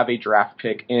not have a draft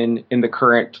pick in the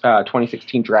current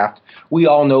 2016 draft. We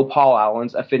all know Paul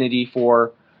Allen's affinity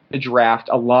for the draft.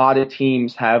 A lot of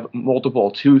teams have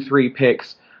multiple 2-3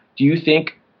 picks. Do you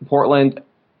think Portland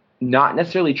not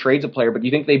necessarily trades a player, but do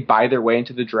you think they buy their way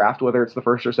into the draft, whether it's the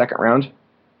first or second round?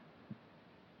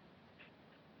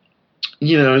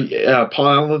 Paul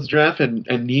Allen loves the draft,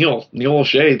 and Neil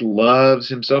O'Shea loves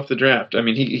himself the draft. I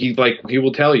mean, he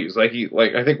will tell you. I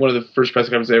think one of the first press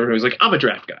conferences I ever heard was like, I'm a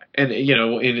draft guy, and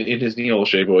in his Neil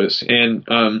O'Shea voice. And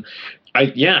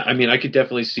I could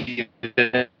definitely see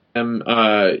them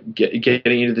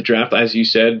getting into the draft. As you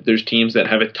said, there's teams that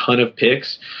have a ton of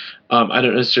picks. I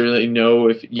don't necessarily know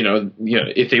if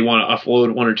if they want to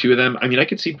offload one or two of them. I mean, I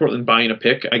could see Portland buying a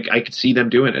pick. I could see them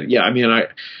doing it. Yeah, I mean, I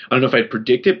don't know if I'd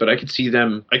predict it, but I could see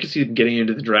them getting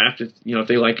into the draft. If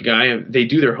they like a guy, they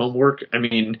do their homework. I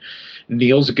mean,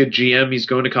 Neil's a good GM. He's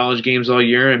going to college games all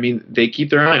year. I mean, they keep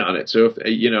their eye on it. So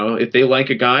if they like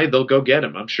a guy, they'll go get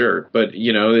him, I'm sure. But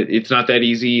it's not that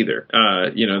easy either.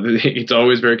 It's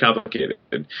always very complicated.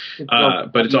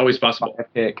 But it's always possible.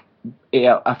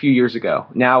 A few years ago.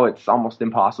 Now it's almost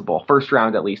impossible. First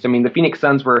round, at least. I mean, the Phoenix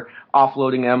Suns were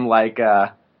offloading them like,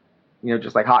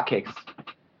 just like hotcakes.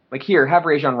 Like, here, have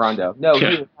Rajon Rondo. No,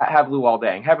 here, have Luol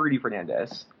Deng. Have Rudy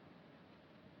Fernandez.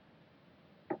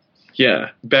 Yeah,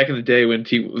 back in the day when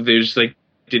they just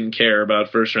didn't care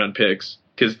about first round picks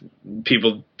because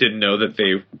people didn't know that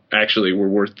they actually were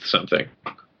worth something.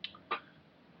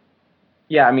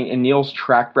 Yeah, I mean, and Neil's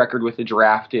track record with the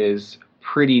draft is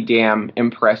pretty damn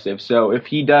impressive. So if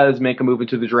he does make a move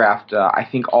into the draft, I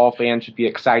think all fans should be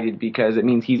excited because it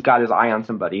means he's got his eye on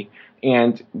somebody.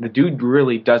 And the dude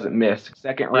really doesn't miss.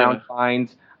 Second round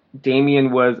finds.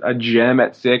 Damian was a gem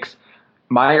at 6.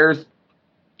 Myers,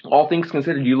 all things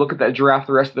considered, you look at that draft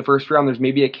the rest of the first round, there's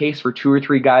maybe a case for 2 or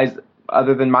 3 guys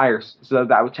other than Myers. So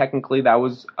that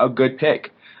was a good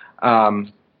pick.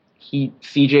 CJ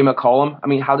McCollum, I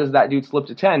mean, how does that dude slip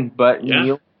to 10? But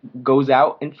Neil goes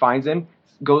out and finds him,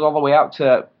 goes all the way out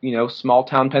to, small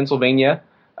town Pennsylvania.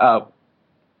 I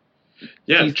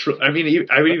mean,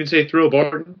 I would even say Thurl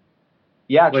Barton.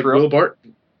 Yeah, like true.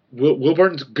 Will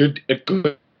Barton's a good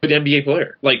NBA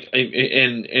player.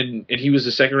 And he was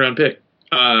a second round pick.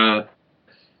 I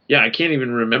can't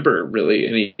even remember really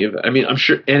any of it. I mean, I'm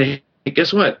sure, and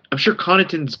guess what? I'm sure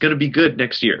Connaughton's going to be good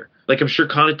next year. I'm sure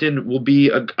Connaughton will be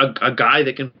a guy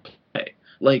that can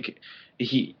play.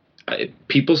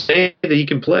 People say that he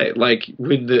can play.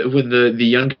 When the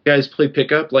young guys play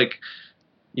pickup, I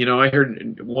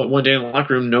heard one day in the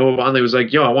locker room, Noah Vonleh was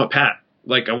like, "Yo, I want Pat.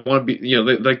 I want to be,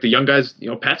 the young guys.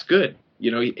 Pat's good.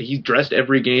 He's dressed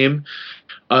every game.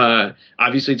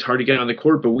 Obviously, it's hard to get on the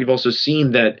court, but we've also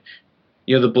seen that,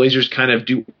 the Blazers kind of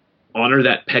do honor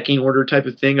that pecking order type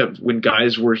of thing of when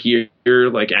guys were here,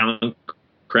 like Allen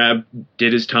Crabbe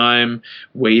did his time,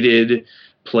 waited,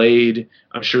 played.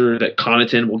 I'm sure that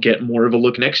Connaughton will get more of a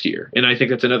look next year, and I think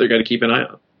that's another guy to keep an eye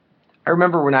on. I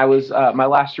remember when I was my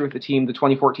last year with the team, the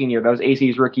 2014 year, that was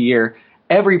AC's rookie year.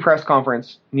 Every press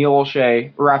conference, Neil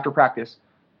O'Shea, or after practice,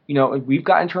 we've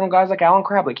got internal guys like Alan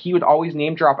Crabb. Like, he would always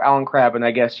name drop Alan Crabb, and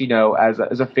I guess,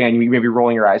 as a fan, you may be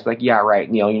rolling your eyes, like, yeah, right,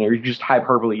 Neil, you're just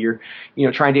hyperbole. You're,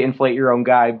 trying to inflate your own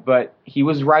guy. But he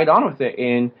was right on with it.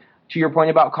 And to your point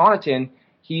about Connaughton,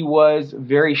 he was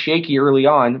very shaky early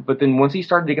on, but then once he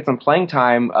started to get some playing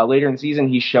time later in the season,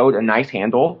 he showed a nice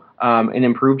handle, an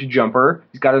improved jumper.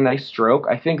 He's got a nice stroke.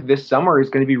 I think this summer is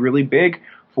going to be really big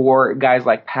for guys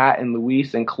like Pat and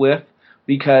Luis and Cliff,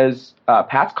 because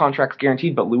Pat's contract's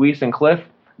guaranteed, but Luis and Cliff,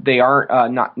 they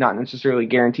aren't not necessarily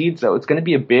guaranteed. So it's going to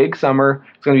be a big summer.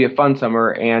 It's going to be a fun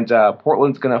summer, and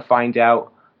Portland's going to find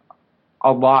out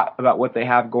a lot about what they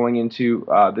have going into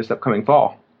this upcoming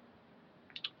fall.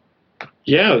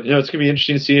 Yeah, it's going to be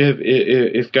interesting to see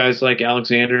if guys like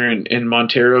Alexander and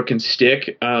Montero can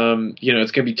stick. It's going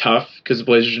to be tough because the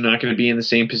Blazers are not going to be in the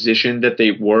same position that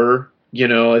they were.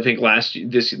 I think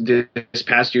this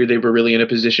past year they were really in a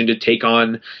position to take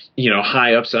on,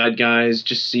 high upside guys,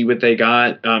 just see what they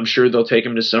got. I'm sure they'll take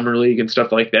them to summer league and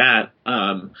stuff like that.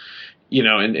 And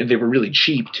they were really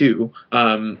cheap too.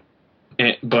 I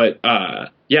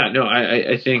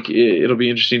think it'll be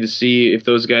interesting to see if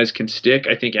those guys can stick.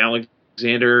 I think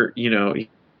Alexander,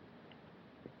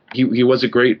 he was a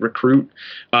great recruit.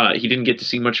 He didn't get to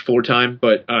see much floor time,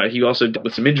 but he also dealt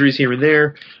with some injuries here and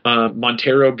there.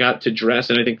 Montero got to dress,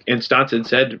 and I think Stotts had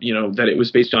said, that it was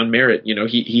based on merit.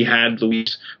 He had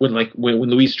Luis when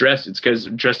Luis dressed, it's because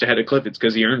dressed ahead of Cliff, it's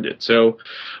because he earned it. So,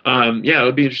 it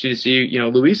would be interesting to see.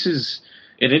 Luis is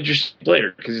an interesting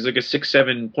player because he's like a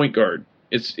 6'7" point guard.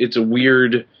 It's a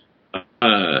weird,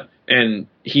 and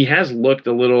he has looked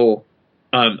a little.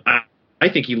 I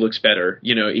think he looks better.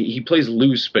 He plays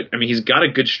loose, but I mean, he's got a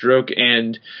good stroke,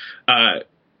 and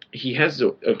he has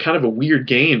a kind of a weird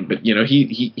game. But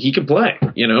he can play.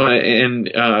 He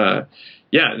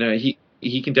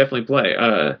can definitely play.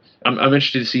 I'm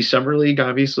interested to see summer league,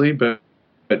 obviously, but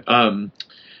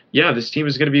this team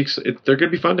is going to be. They're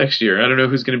going to be fun next year. I don't know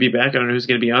who's going to be back. I don't know who's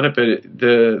going to be on it, but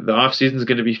the off season is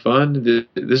going to be fun.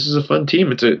 This is a fun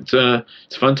team. It's a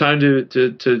fun time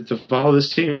to follow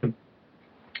this team.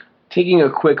 Taking a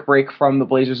quick break from the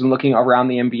Blazers and looking around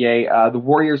the NBA, the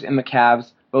Warriors and the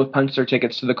Cavs both punched their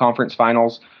tickets to the conference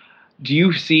finals. Do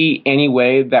you see any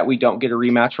way that we don't get a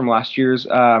rematch from last year's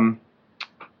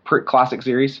classic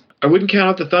series? I wouldn't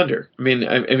count out the Thunder.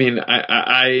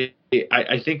 I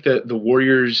think that the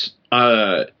Warriors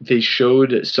they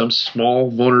showed some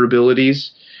small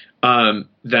vulnerabilities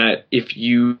that if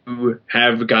you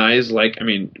have guys like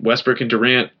Westbrook and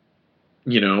Durant.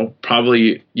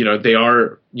 Probably, they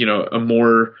are, a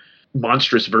more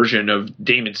monstrous version of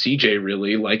Dame and CJ,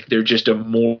 really. Like, they're just a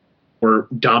more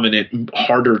dominant,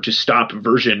 harder to stop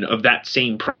version of that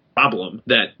same problem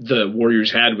that the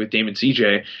Warriors had with Dame and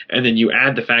CJ. And then you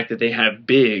add the fact that they have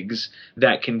bigs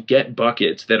that can get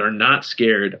buckets, that are not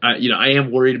scared. I am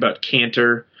worried about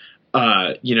Cantor,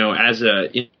 as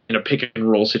in a pick and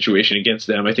roll situation against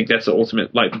them. I think that's the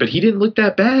ultimate, but he didn't look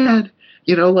that bad.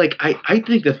 I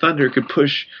think the Thunder could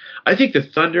push. I think the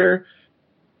Thunder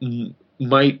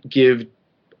might give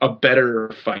a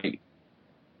better fight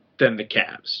than the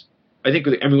Cavs. I think.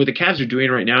 What the Cavs are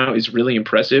doing right now is really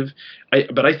impressive.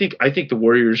 But I think the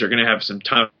Warriors are going to have some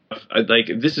tough.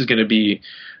 This is going to be.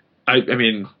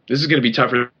 This is going to be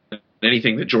tougher than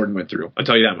anything that Jordan went through. I'll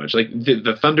tell you that much.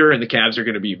 The Thunder and the Cavs are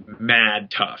going to be mad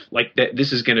tough.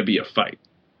 This is going to be a fight.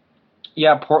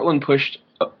 Yeah, Portland pushed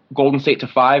Golden State to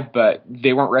 5, but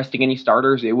they weren't resting any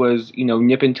starters. It was,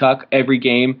 nip and tuck every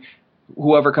game.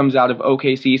 Whoever comes out of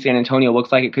OKC, San Antonio,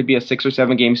 looks like it could be a 6 or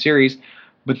 7 game series.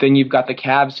 But then you've got the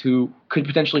Cavs, who could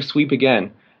potentially sweep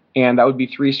again, and that would be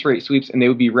 3 straight sweeps, and they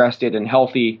would be rested and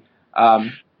healthy.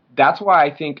 That's why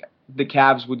I think the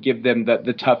Cavs would give them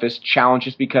the toughest challenge,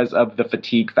 just because of the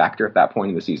fatigue factor at that point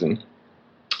in the season.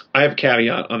 I have a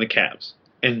caveat on the Cavs,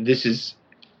 and this is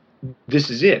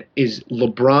it. Is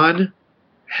LeBron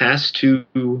has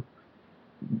to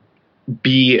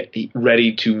be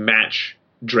ready to match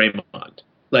Draymond,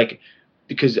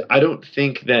 because I don't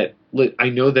think that I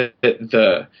know that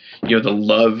the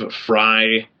Love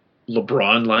Fry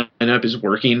LeBron lineup is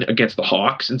working against the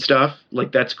Hawks and stuff.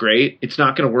 That's great. It's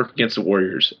not going to work against the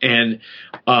Warriors, and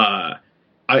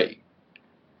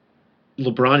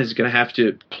LeBron is going to have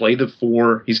to play the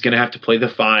 4. He's going to have to play the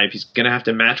 5. He's going to have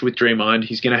to match with Draymond.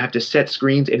 He's going to have to set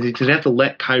screens, and he's going to have to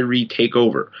let Kyrie take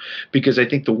over. Because I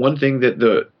think the one thing that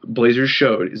the Blazers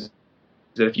showed is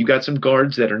that if you got some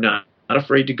guards that are not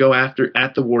afraid to go at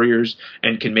the Warriors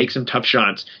and can make some tough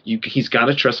shots, he's got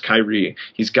to trust Kyrie.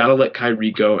 He's got to let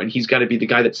Kyrie go, and he's got to be the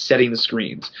guy that's setting the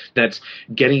screens, that's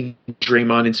getting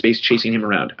Draymond in space, chasing him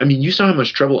around. You saw how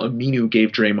much trouble Aminu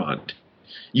gave Draymond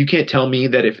You can't tell me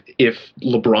that if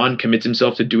LeBron commits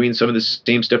himself to doing some of the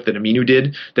same stuff that Aminu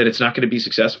did, that it's not going to be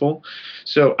successful.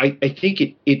 So I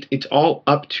think it's all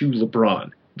up to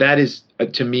LeBron. That is,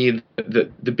 to me,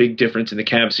 the big difference in the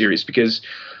Cavs series, because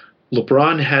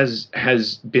LeBron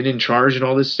has been in charge and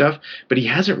all this stuff, but he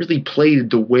hasn't really played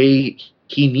the way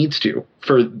he needs to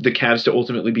for the Cavs to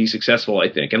ultimately be successful, I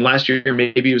think. And last year,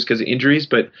 maybe it was because of injuries,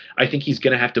 but I think he's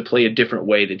going to have to play a different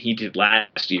way than he did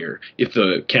last year if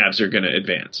the Cavs are going to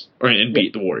advance and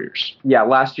beat the Warriors. Yeah,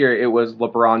 last year it was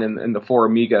LeBron and the four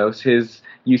amigos. His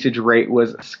usage rate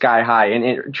was sky high,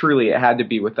 and truly it had to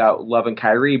be without Love and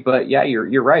Kyrie. But yeah,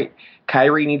 you're right.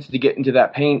 Kyrie needs to get into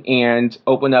that paint and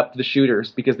open up the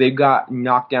shooters, because they've got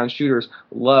knockdown shooters.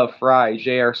 Love, Fry,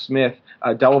 J.R. Smith,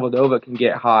 Dellavedova can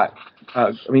get hot.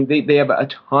 I mean, they have a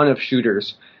ton of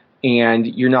shooters, and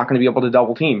you're not going to be able to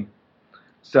double team.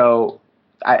 So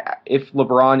if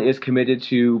LeBron is committed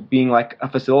to being like a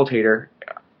facilitator,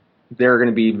 they're going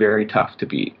to be very tough to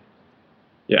beat.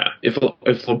 Yeah, if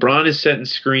LeBron is setting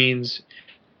screens,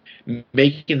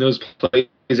 making those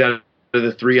plays out of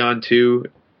the 3-on-2,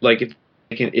 like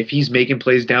if he's making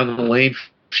plays down the lane,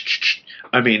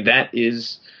 I mean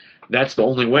that's the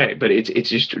only way. But it's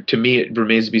just, to me, it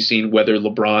remains to be seen whether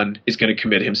LeBron is going to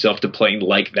commit himself to playing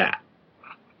like that.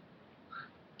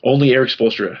 Only Eric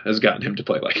Spoelstra has gotten him to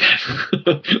play like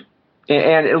that.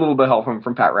 and a little bit of help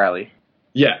from Pat Riley.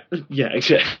 Yeah,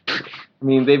 exactly. I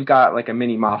mean, they've got like a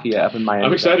mini mafia up in Miami.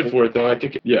 I'm excited for it, though. I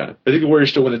think the Warriors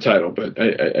still win the title, but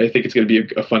I think it's going to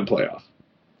be a fun playoff.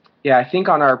 Yeah, I think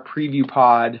on our preview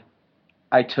pod,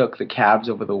 I took the Cavs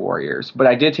over the Warriors, but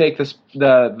I did take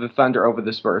the Thunder over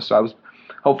the Spurs. So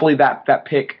hopefully that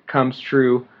pick comes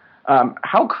true.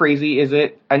 How crazy is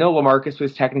it? I know LaMarcus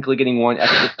was technically getting one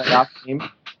extra playoff game,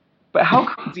 but how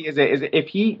crazy is it if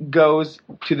he goes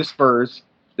to the Spurs,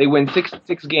 they win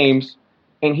six games,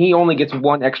 and he only gets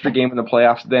one extra game in the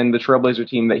playoffs than the Trailblazer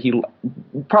team that he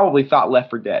probably thought left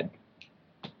for dead?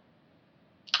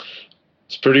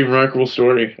 It's a pretty remarkable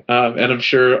story, and I'm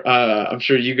sure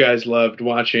you guys loved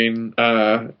watching.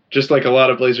 Just like a lot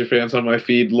of Blazer fans on my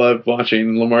feed loved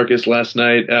watching LaMarcus last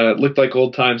night. Looked like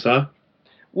old times, huh?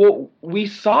 Well, we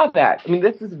saw that. I mean,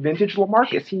 this is vintage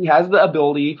LaMarcus. He has the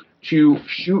ability to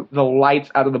shoot the lights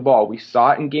out of the ball. We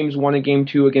saw it in games 1 and game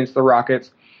 2 against the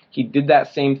Rockets. He did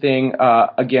that same thing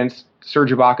against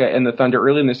Serge Ibaka and the Thunder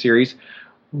early in the series,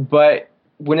 but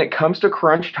when it comes to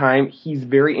crunch time, he's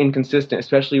very inconsistent,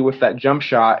 especially with that jump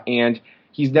shot, and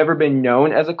he's never been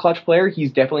known as a clutch player.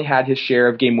 He's definitely had his share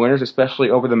of game winners, especially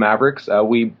over the Mavericks.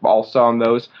 We all saw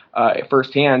those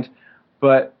firsthand,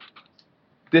 but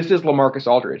this is LaMarcus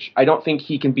Aldridge. I don't think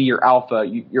he can be your alpha,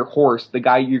 your horse, the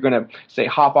guy you're going to say,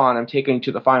 hop on, I'm taking you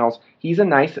to the finals. He's a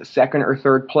nice second or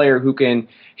third player who can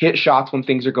hit shots when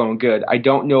things are going good. I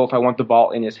don't know if I want the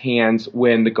ball in his hands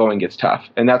when the going gets tough.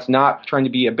 And that's not trying to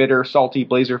be a bitter, salty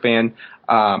Blazer fan.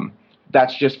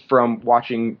 That's just from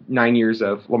watching 9 years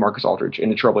of LaMarcus Aldridge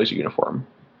in a Trailblazer uniform.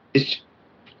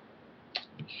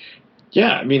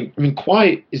 Yeah, I mean,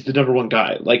 Kawhi is the number one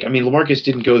guy. Like, I mean, LaMarcus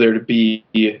didn't go there to be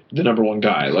the number one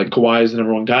guy. Like, Kawhi is the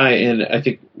number one guy, and I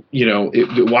think,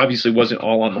 it obviously wasn't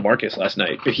all on LaMarcus last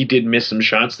night, but he did miss some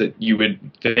shots that you would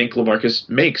think LaMarcus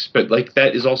makes. But, like,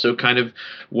 that is also kind of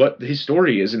what his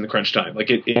story is in the crunch time.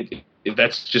 Like,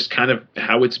 that's just kind of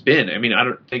how it's been. I mean, I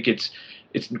don't think it's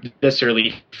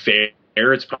necessarily fair.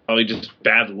 It's probably just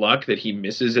bad luck that he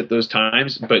misses at those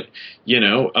times. But,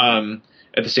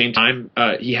 at the same time,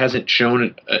 he hasn't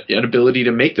shown an ability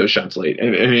to make those shots late. I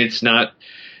mean, it's not.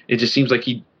 It just seems like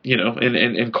he,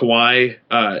 and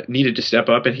Kawhi needed to step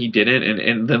up, and he didn't,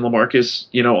 and then LaMarcus,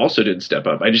 also didn't step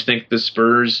up. I just think the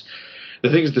Spurs. The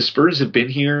thing is, the Spurs have been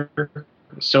here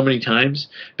so many times,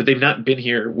 but they've not been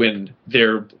here when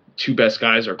their two best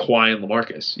guys are Kawhi and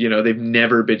LaMarcus. They've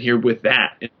never been here with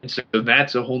that, and so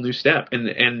that's a whole new step,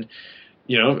 and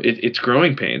it's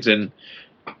growing pains. And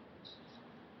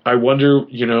I wonder,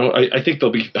 I think they're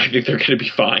going to be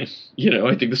fine.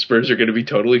 I think the Spurs are going to be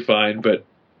totally fine. But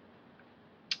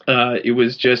it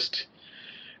was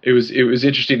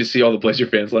interesting to see all the Blazer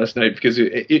fans last night, because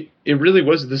it really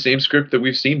was the same script that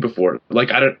we've seen before.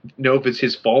 Like, I don't know if it's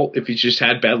his fault, if he's just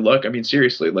had bad luck. I mean,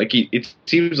 seriously, like it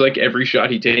seems like every shot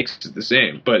he takes is the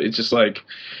same, but it's just like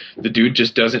the dude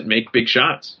just doesn't make big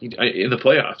shots in the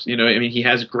playoffs. I mean, he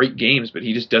has great games, but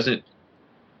he just doesn't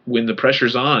when the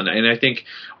pressure's on. And I think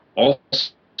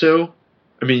also,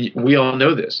 I mean, we all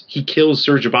know this. He kills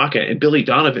Serge Ibaka, and Billy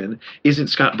Donovan isn't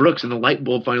Scott Brooks, and the light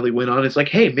bulb finally went on. It's like,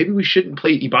 hey, maybe we shouldn't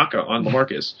play Ibaka on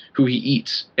LaMarcus, who he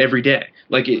eats every day.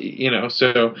 Like,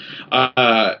 so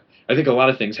I think a lot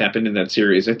of things happened in that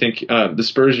series. I think the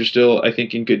Spurs are still, I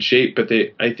think, in good shape, but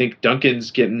I think Duncan's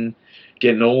getting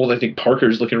getting old. I think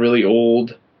Parker's looking really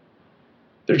old.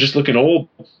 They're just looking old.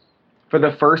 For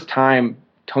the first time,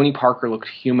 Tony Parker looked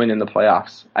human in the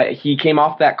playoffs. He came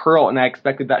off that curl, and I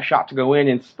expected that shot to go in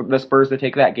and the Spurs to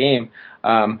take that game.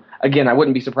 Again, I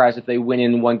wouldn't be surprised if they win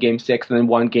in one Game 6 and then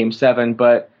one Game 7,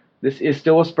 but this is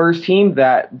still a Spurs team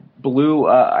that blew,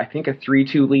 I think, a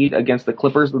 3-2 lead against the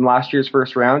Clippers in last year's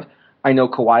first round. I know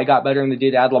Kawhi got better than they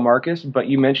did Ad LaMarcus, but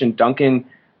you mentioned Duncan.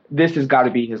 This has got to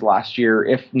be his last year,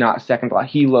 if not second to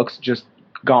last. He looks just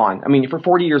gone. I mean, for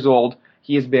 40 years old,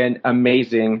 he has been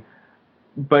amazing,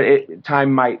 but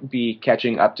time might be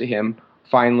catching up to him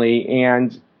finally,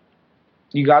 and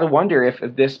you got to wonder if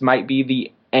this might be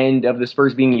the end of the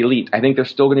Spurs being elite. I think they're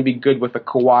still going to be good with the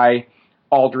Kawhi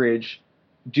Aldridge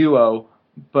duo,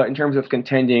 but in terms of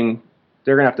contending,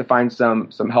 they're going to have to find some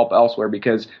help elsewhere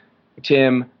because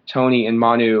Tim, Tony, and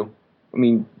Manu, I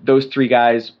mean, those three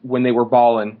guys, when they were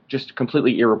balling, just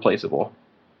completely irreplaceable.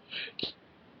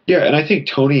 Yeah, and I think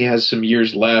Tony has some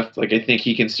years left. Like, I think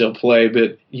he can still play,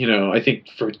 but, I think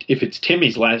if it's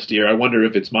Timmy's last year, I wonder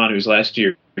if it's Manu's last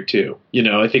year too.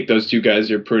 I think those two guys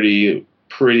are pretty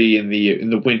in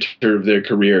the winter of their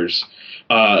careers.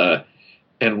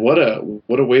 And what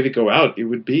a way to go out it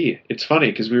would be. It's funny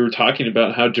because we were talking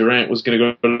about how Durant was going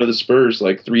to go to the Spurs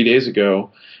like 3 days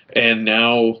ago, and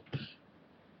now,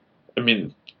 I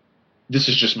mean, this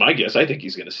is just my guess. I think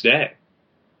he's going to stay.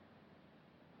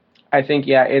 I think,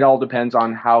 yeah, it all depends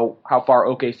on how far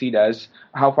OKC does,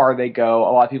 how far they go.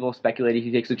 A lot of people have speculated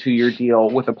he takes a 2-year deal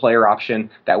with a player option.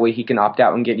 That way he can opt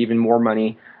out and get even more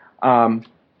money.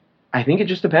 I think it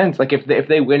just depends. Like, if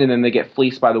they win and then they get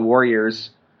fleeced by the Warriors,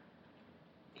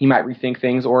 he might rethink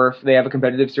things. Or if they have a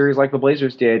competitive series like the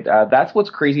Blazers did, that's what's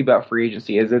crazy about free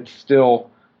agency is it's still,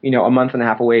 a month and a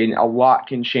half away and a lot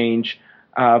can change.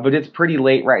 But it's pretty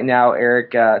late right now,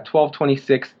 Eric.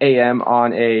 12:26 a.m.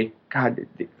 on a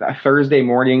Thursday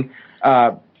morning.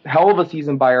 Hell of a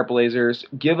season by our Blazers.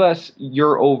 Give us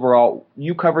your overall.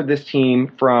 You covered this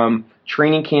team from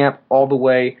training camp all the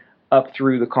way up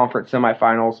through the conference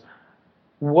semifinals.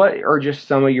 What are just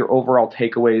some of your overall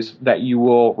takeaways that you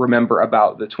will remember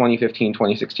about the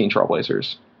 2015-2016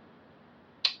 Trailblazers?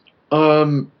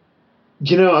 I'm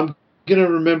gonna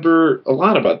remember a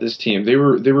lot about this team. They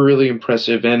were really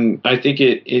impressive, and I think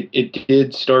it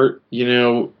did start.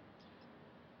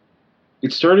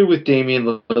 It started with Damian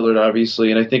Lillard,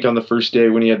 obviously, and I think on the first day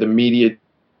when he had the media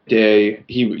day,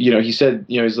 he said,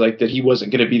 he's like that he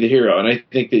wasn't going to be the hero, and I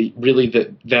think that really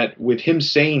that with him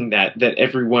saying that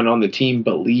everyone on the team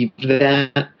believed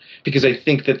that, because I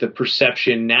think that the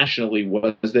perception nationally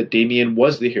was that Damian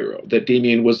was the hero, that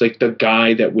Damian was like the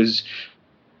guy that was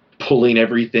pulling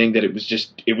everything, that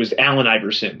it was Allen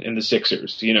Iverson and the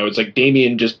Sixers. It's like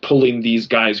Damian just pulling these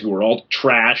guys who were all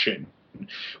trash and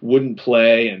wouldn't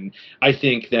play, and I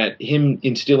think that him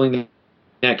instilling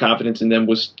that confidence in them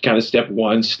was kind of step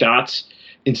one. Stotts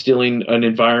instilling an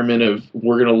environment of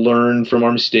we're going to learn from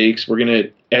our mistakes, we're going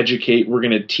to educate, we're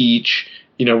going to teach,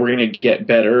 we're going to get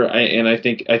better. I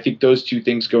think those two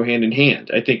things go hand in hand.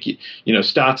 I think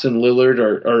Stotts and Lillard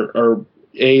are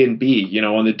A and B,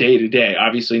 on the day to day.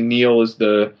 Obviously Neil is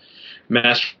the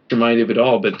mastermind of it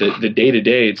all, but the day to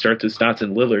day it starts with Stotts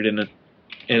and Lillard,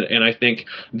 and I think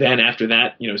then after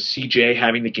that, CJ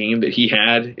having the game that he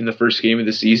had in the first game of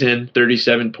the season,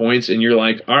 37 points, and you're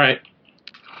like, all right,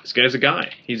 this guy's a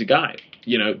guy. He's a guy.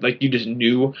 Like you just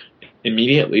knew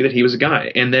immediately that he was a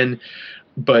guy.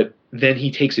 But then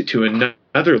he takes it to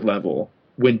another level.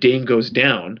 When Dame goes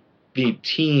down, the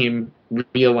team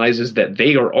realizes that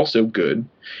they are also good.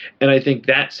 And I think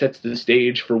that sets the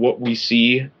stage for what we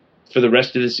see for the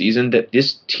rest of the season, that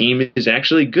this team is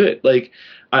actually good. Like,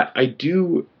 I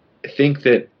do think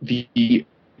that the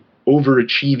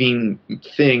overachieving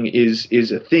thing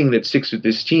is a thing that sticks with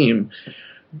this team,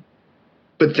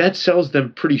 but that sells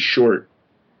them pretty short.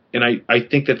 And I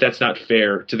think that that's not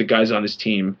fair to the guys on this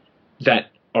team that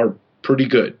are pretty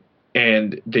good,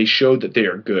 and they showed that they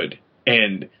are good,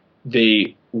 and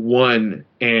they won,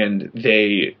 and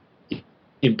they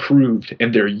improved,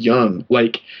 and they're young.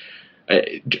 Like,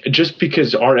 just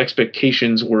because our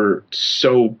expectations were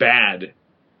so bad,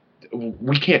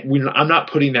 I'm not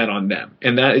putting that on them.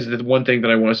 And that is the one thing that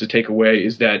I want us to take away,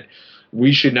 is that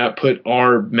we should not put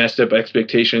our messed up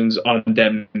expectations on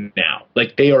them now.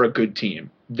 Like, they are a good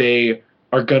team. They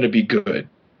are going to be good.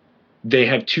 They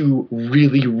have two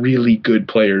really, really good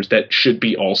players that should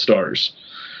be all-stars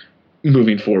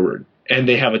moving forward. And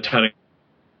they have a ton of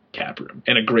cap room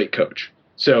and a great coach.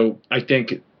 So I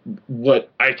think what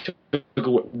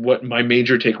my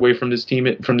major takeaway from this team,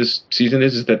 from this season,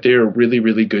 is that they're a really,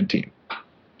 really good team.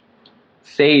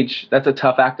 Sage, that's a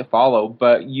tough act to follow,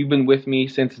 but you've been with me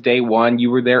since day one.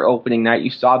 You were there opening night. You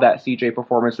saw that CJ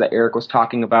performance that Eric was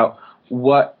talking about.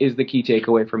 What is the key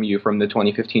takeaway from you from the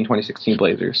 2015-2016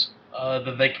 Blazers?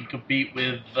 That they can compete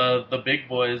with the big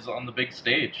boys on the big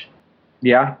stage.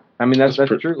 Yeah, I mean, that's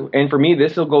true. And for me,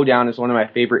 this will go down as one of my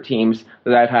favorite teams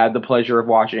that I've had the pleasure of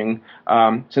watching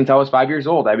since I was 5 years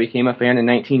old. I became a fan in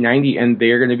 1990, and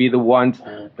they're going to be the ones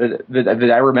that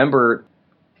I remember.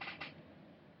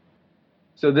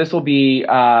 So this will be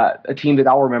a team that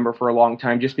I'll remember for a long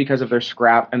time just because of their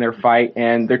scrap and their fight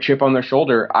and their chip on their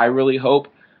shoulder. I really hope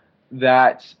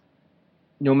that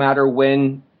no matter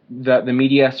when the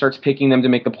media starts picking them to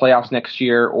make the playoffs next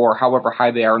year or however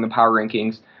high they are in the power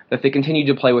rankings, that they continue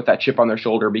to play with that chip on their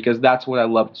shoulder, because that's what I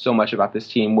loved so much about this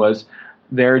team was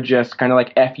they're just kind of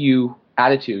like FU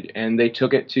attitude, and they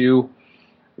took it to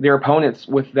their opponents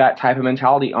with that type of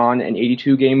mentality on an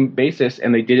 82-game basis,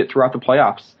 and they did it throughout the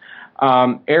playoffs.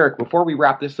 Eric, before we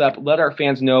wrap this up, let our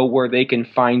fans know where they can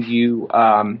find you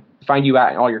at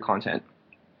and all your content.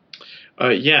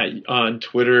 On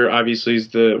Twitter, obviously, is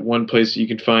the one place you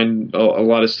can find a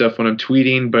lot of stuff when I'm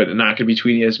tweeting, but not going to be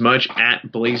tweeting as much,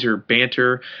 at Blazer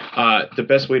Banter. The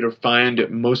best way to find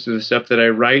most of the stuff that I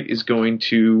write is going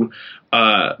to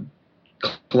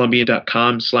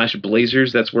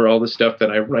Columbian.com/Blazers. That's where all the stuff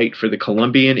that I write for the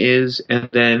Columbian is. And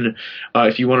then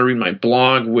if you want to read my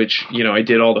blog, which, I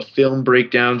did all the film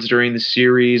breakdowns during the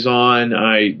series on,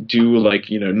 I do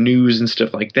news and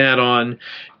stuff like that on,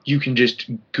 you can just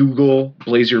Google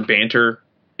Blazer Banter,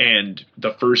 and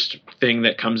the first thing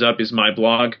that comes up is my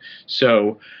blog.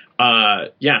 So,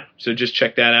 so just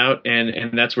check that out,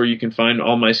 and that's where you can find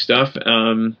all my stuff.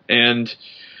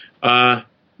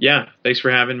 Thanks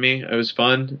for having me. It was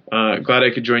fun. Glad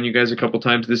I could join you guys a couple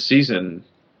times this season.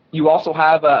 You also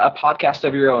have a podcast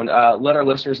of your own. Let our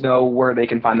listeners know where they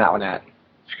can find that one at.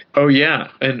 Oh, yeah.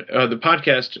 And the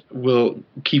podcast will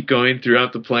keep going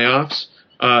throughout the playoffs.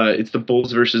 It's the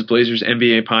Bulls versus Blazers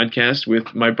NBA podcast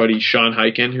with my buddy Sean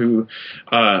Hyken, who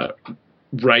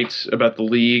writes about the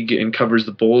league and covers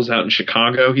the Bulls out in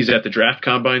Chicago. He's at the Draft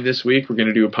Combine this week. We're going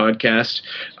to do a podcast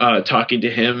talking to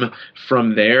him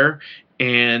from there.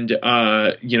 And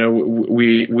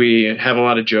we have a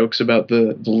lot of jokes about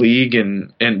the league,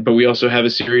 but we also have a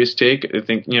serious take. I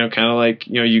think kind of like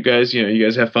you guys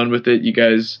have fun with it. You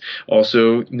guys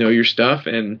also know your stuff,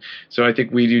 and so I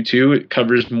think we do too. It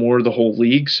covers more the whole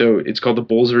league, so it's called the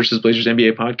Bulls versus Blazers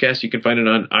NBA podcast. You can find it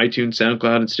on iTunes,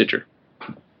 SoundCloud, and Stitcher.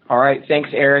 All right,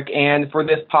 thanks, Eric. And for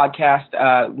this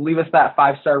podcast, leave us that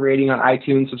 5-star rating on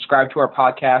iTunes. Subscribe to our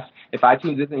podcast. If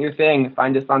iTunes isn't your thing,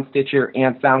 find us on Stitcher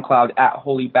and SoundCloud at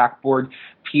Holy Backboard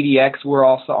PDX. We're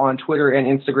also on Twitter and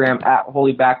Instagram at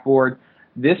Holy Backboard.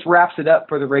 This wraps it up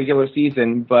for the regular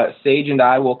season, but Sage and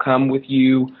I will come with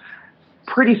you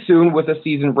pretty soon with a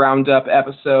season roundup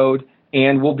episode,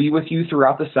 and we'll be with you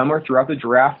throughout the summer, throughout the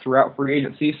draft, throughout free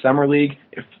agency, summer league.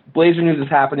 If Blazer news is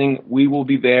happening, we will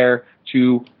be there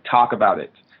to talk about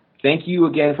it. Thank you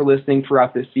again for listening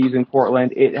throughout this season,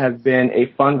 Portland. It has been a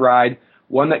fun ride.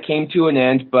 One that came to an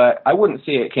end, but I wouldn't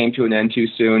say it came to an end too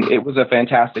soon. It was a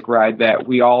fantastic ride that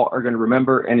we all are going to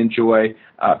remember and enjoy.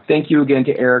 Thank you again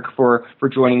to Eric for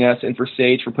joining us, and for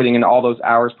Sage for putting in all those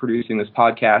hours producing this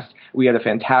podcast. We had a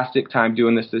fantastic time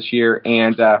doing this year,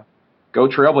 and go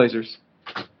Trailblazers.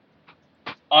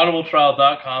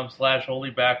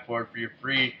 audibletrial.com/holybackboard for your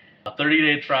free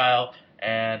 30-day trial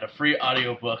and a free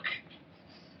audiobook.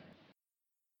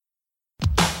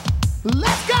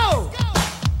 Let's go!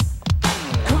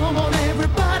 Come on,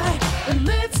 everybody, and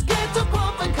let's get to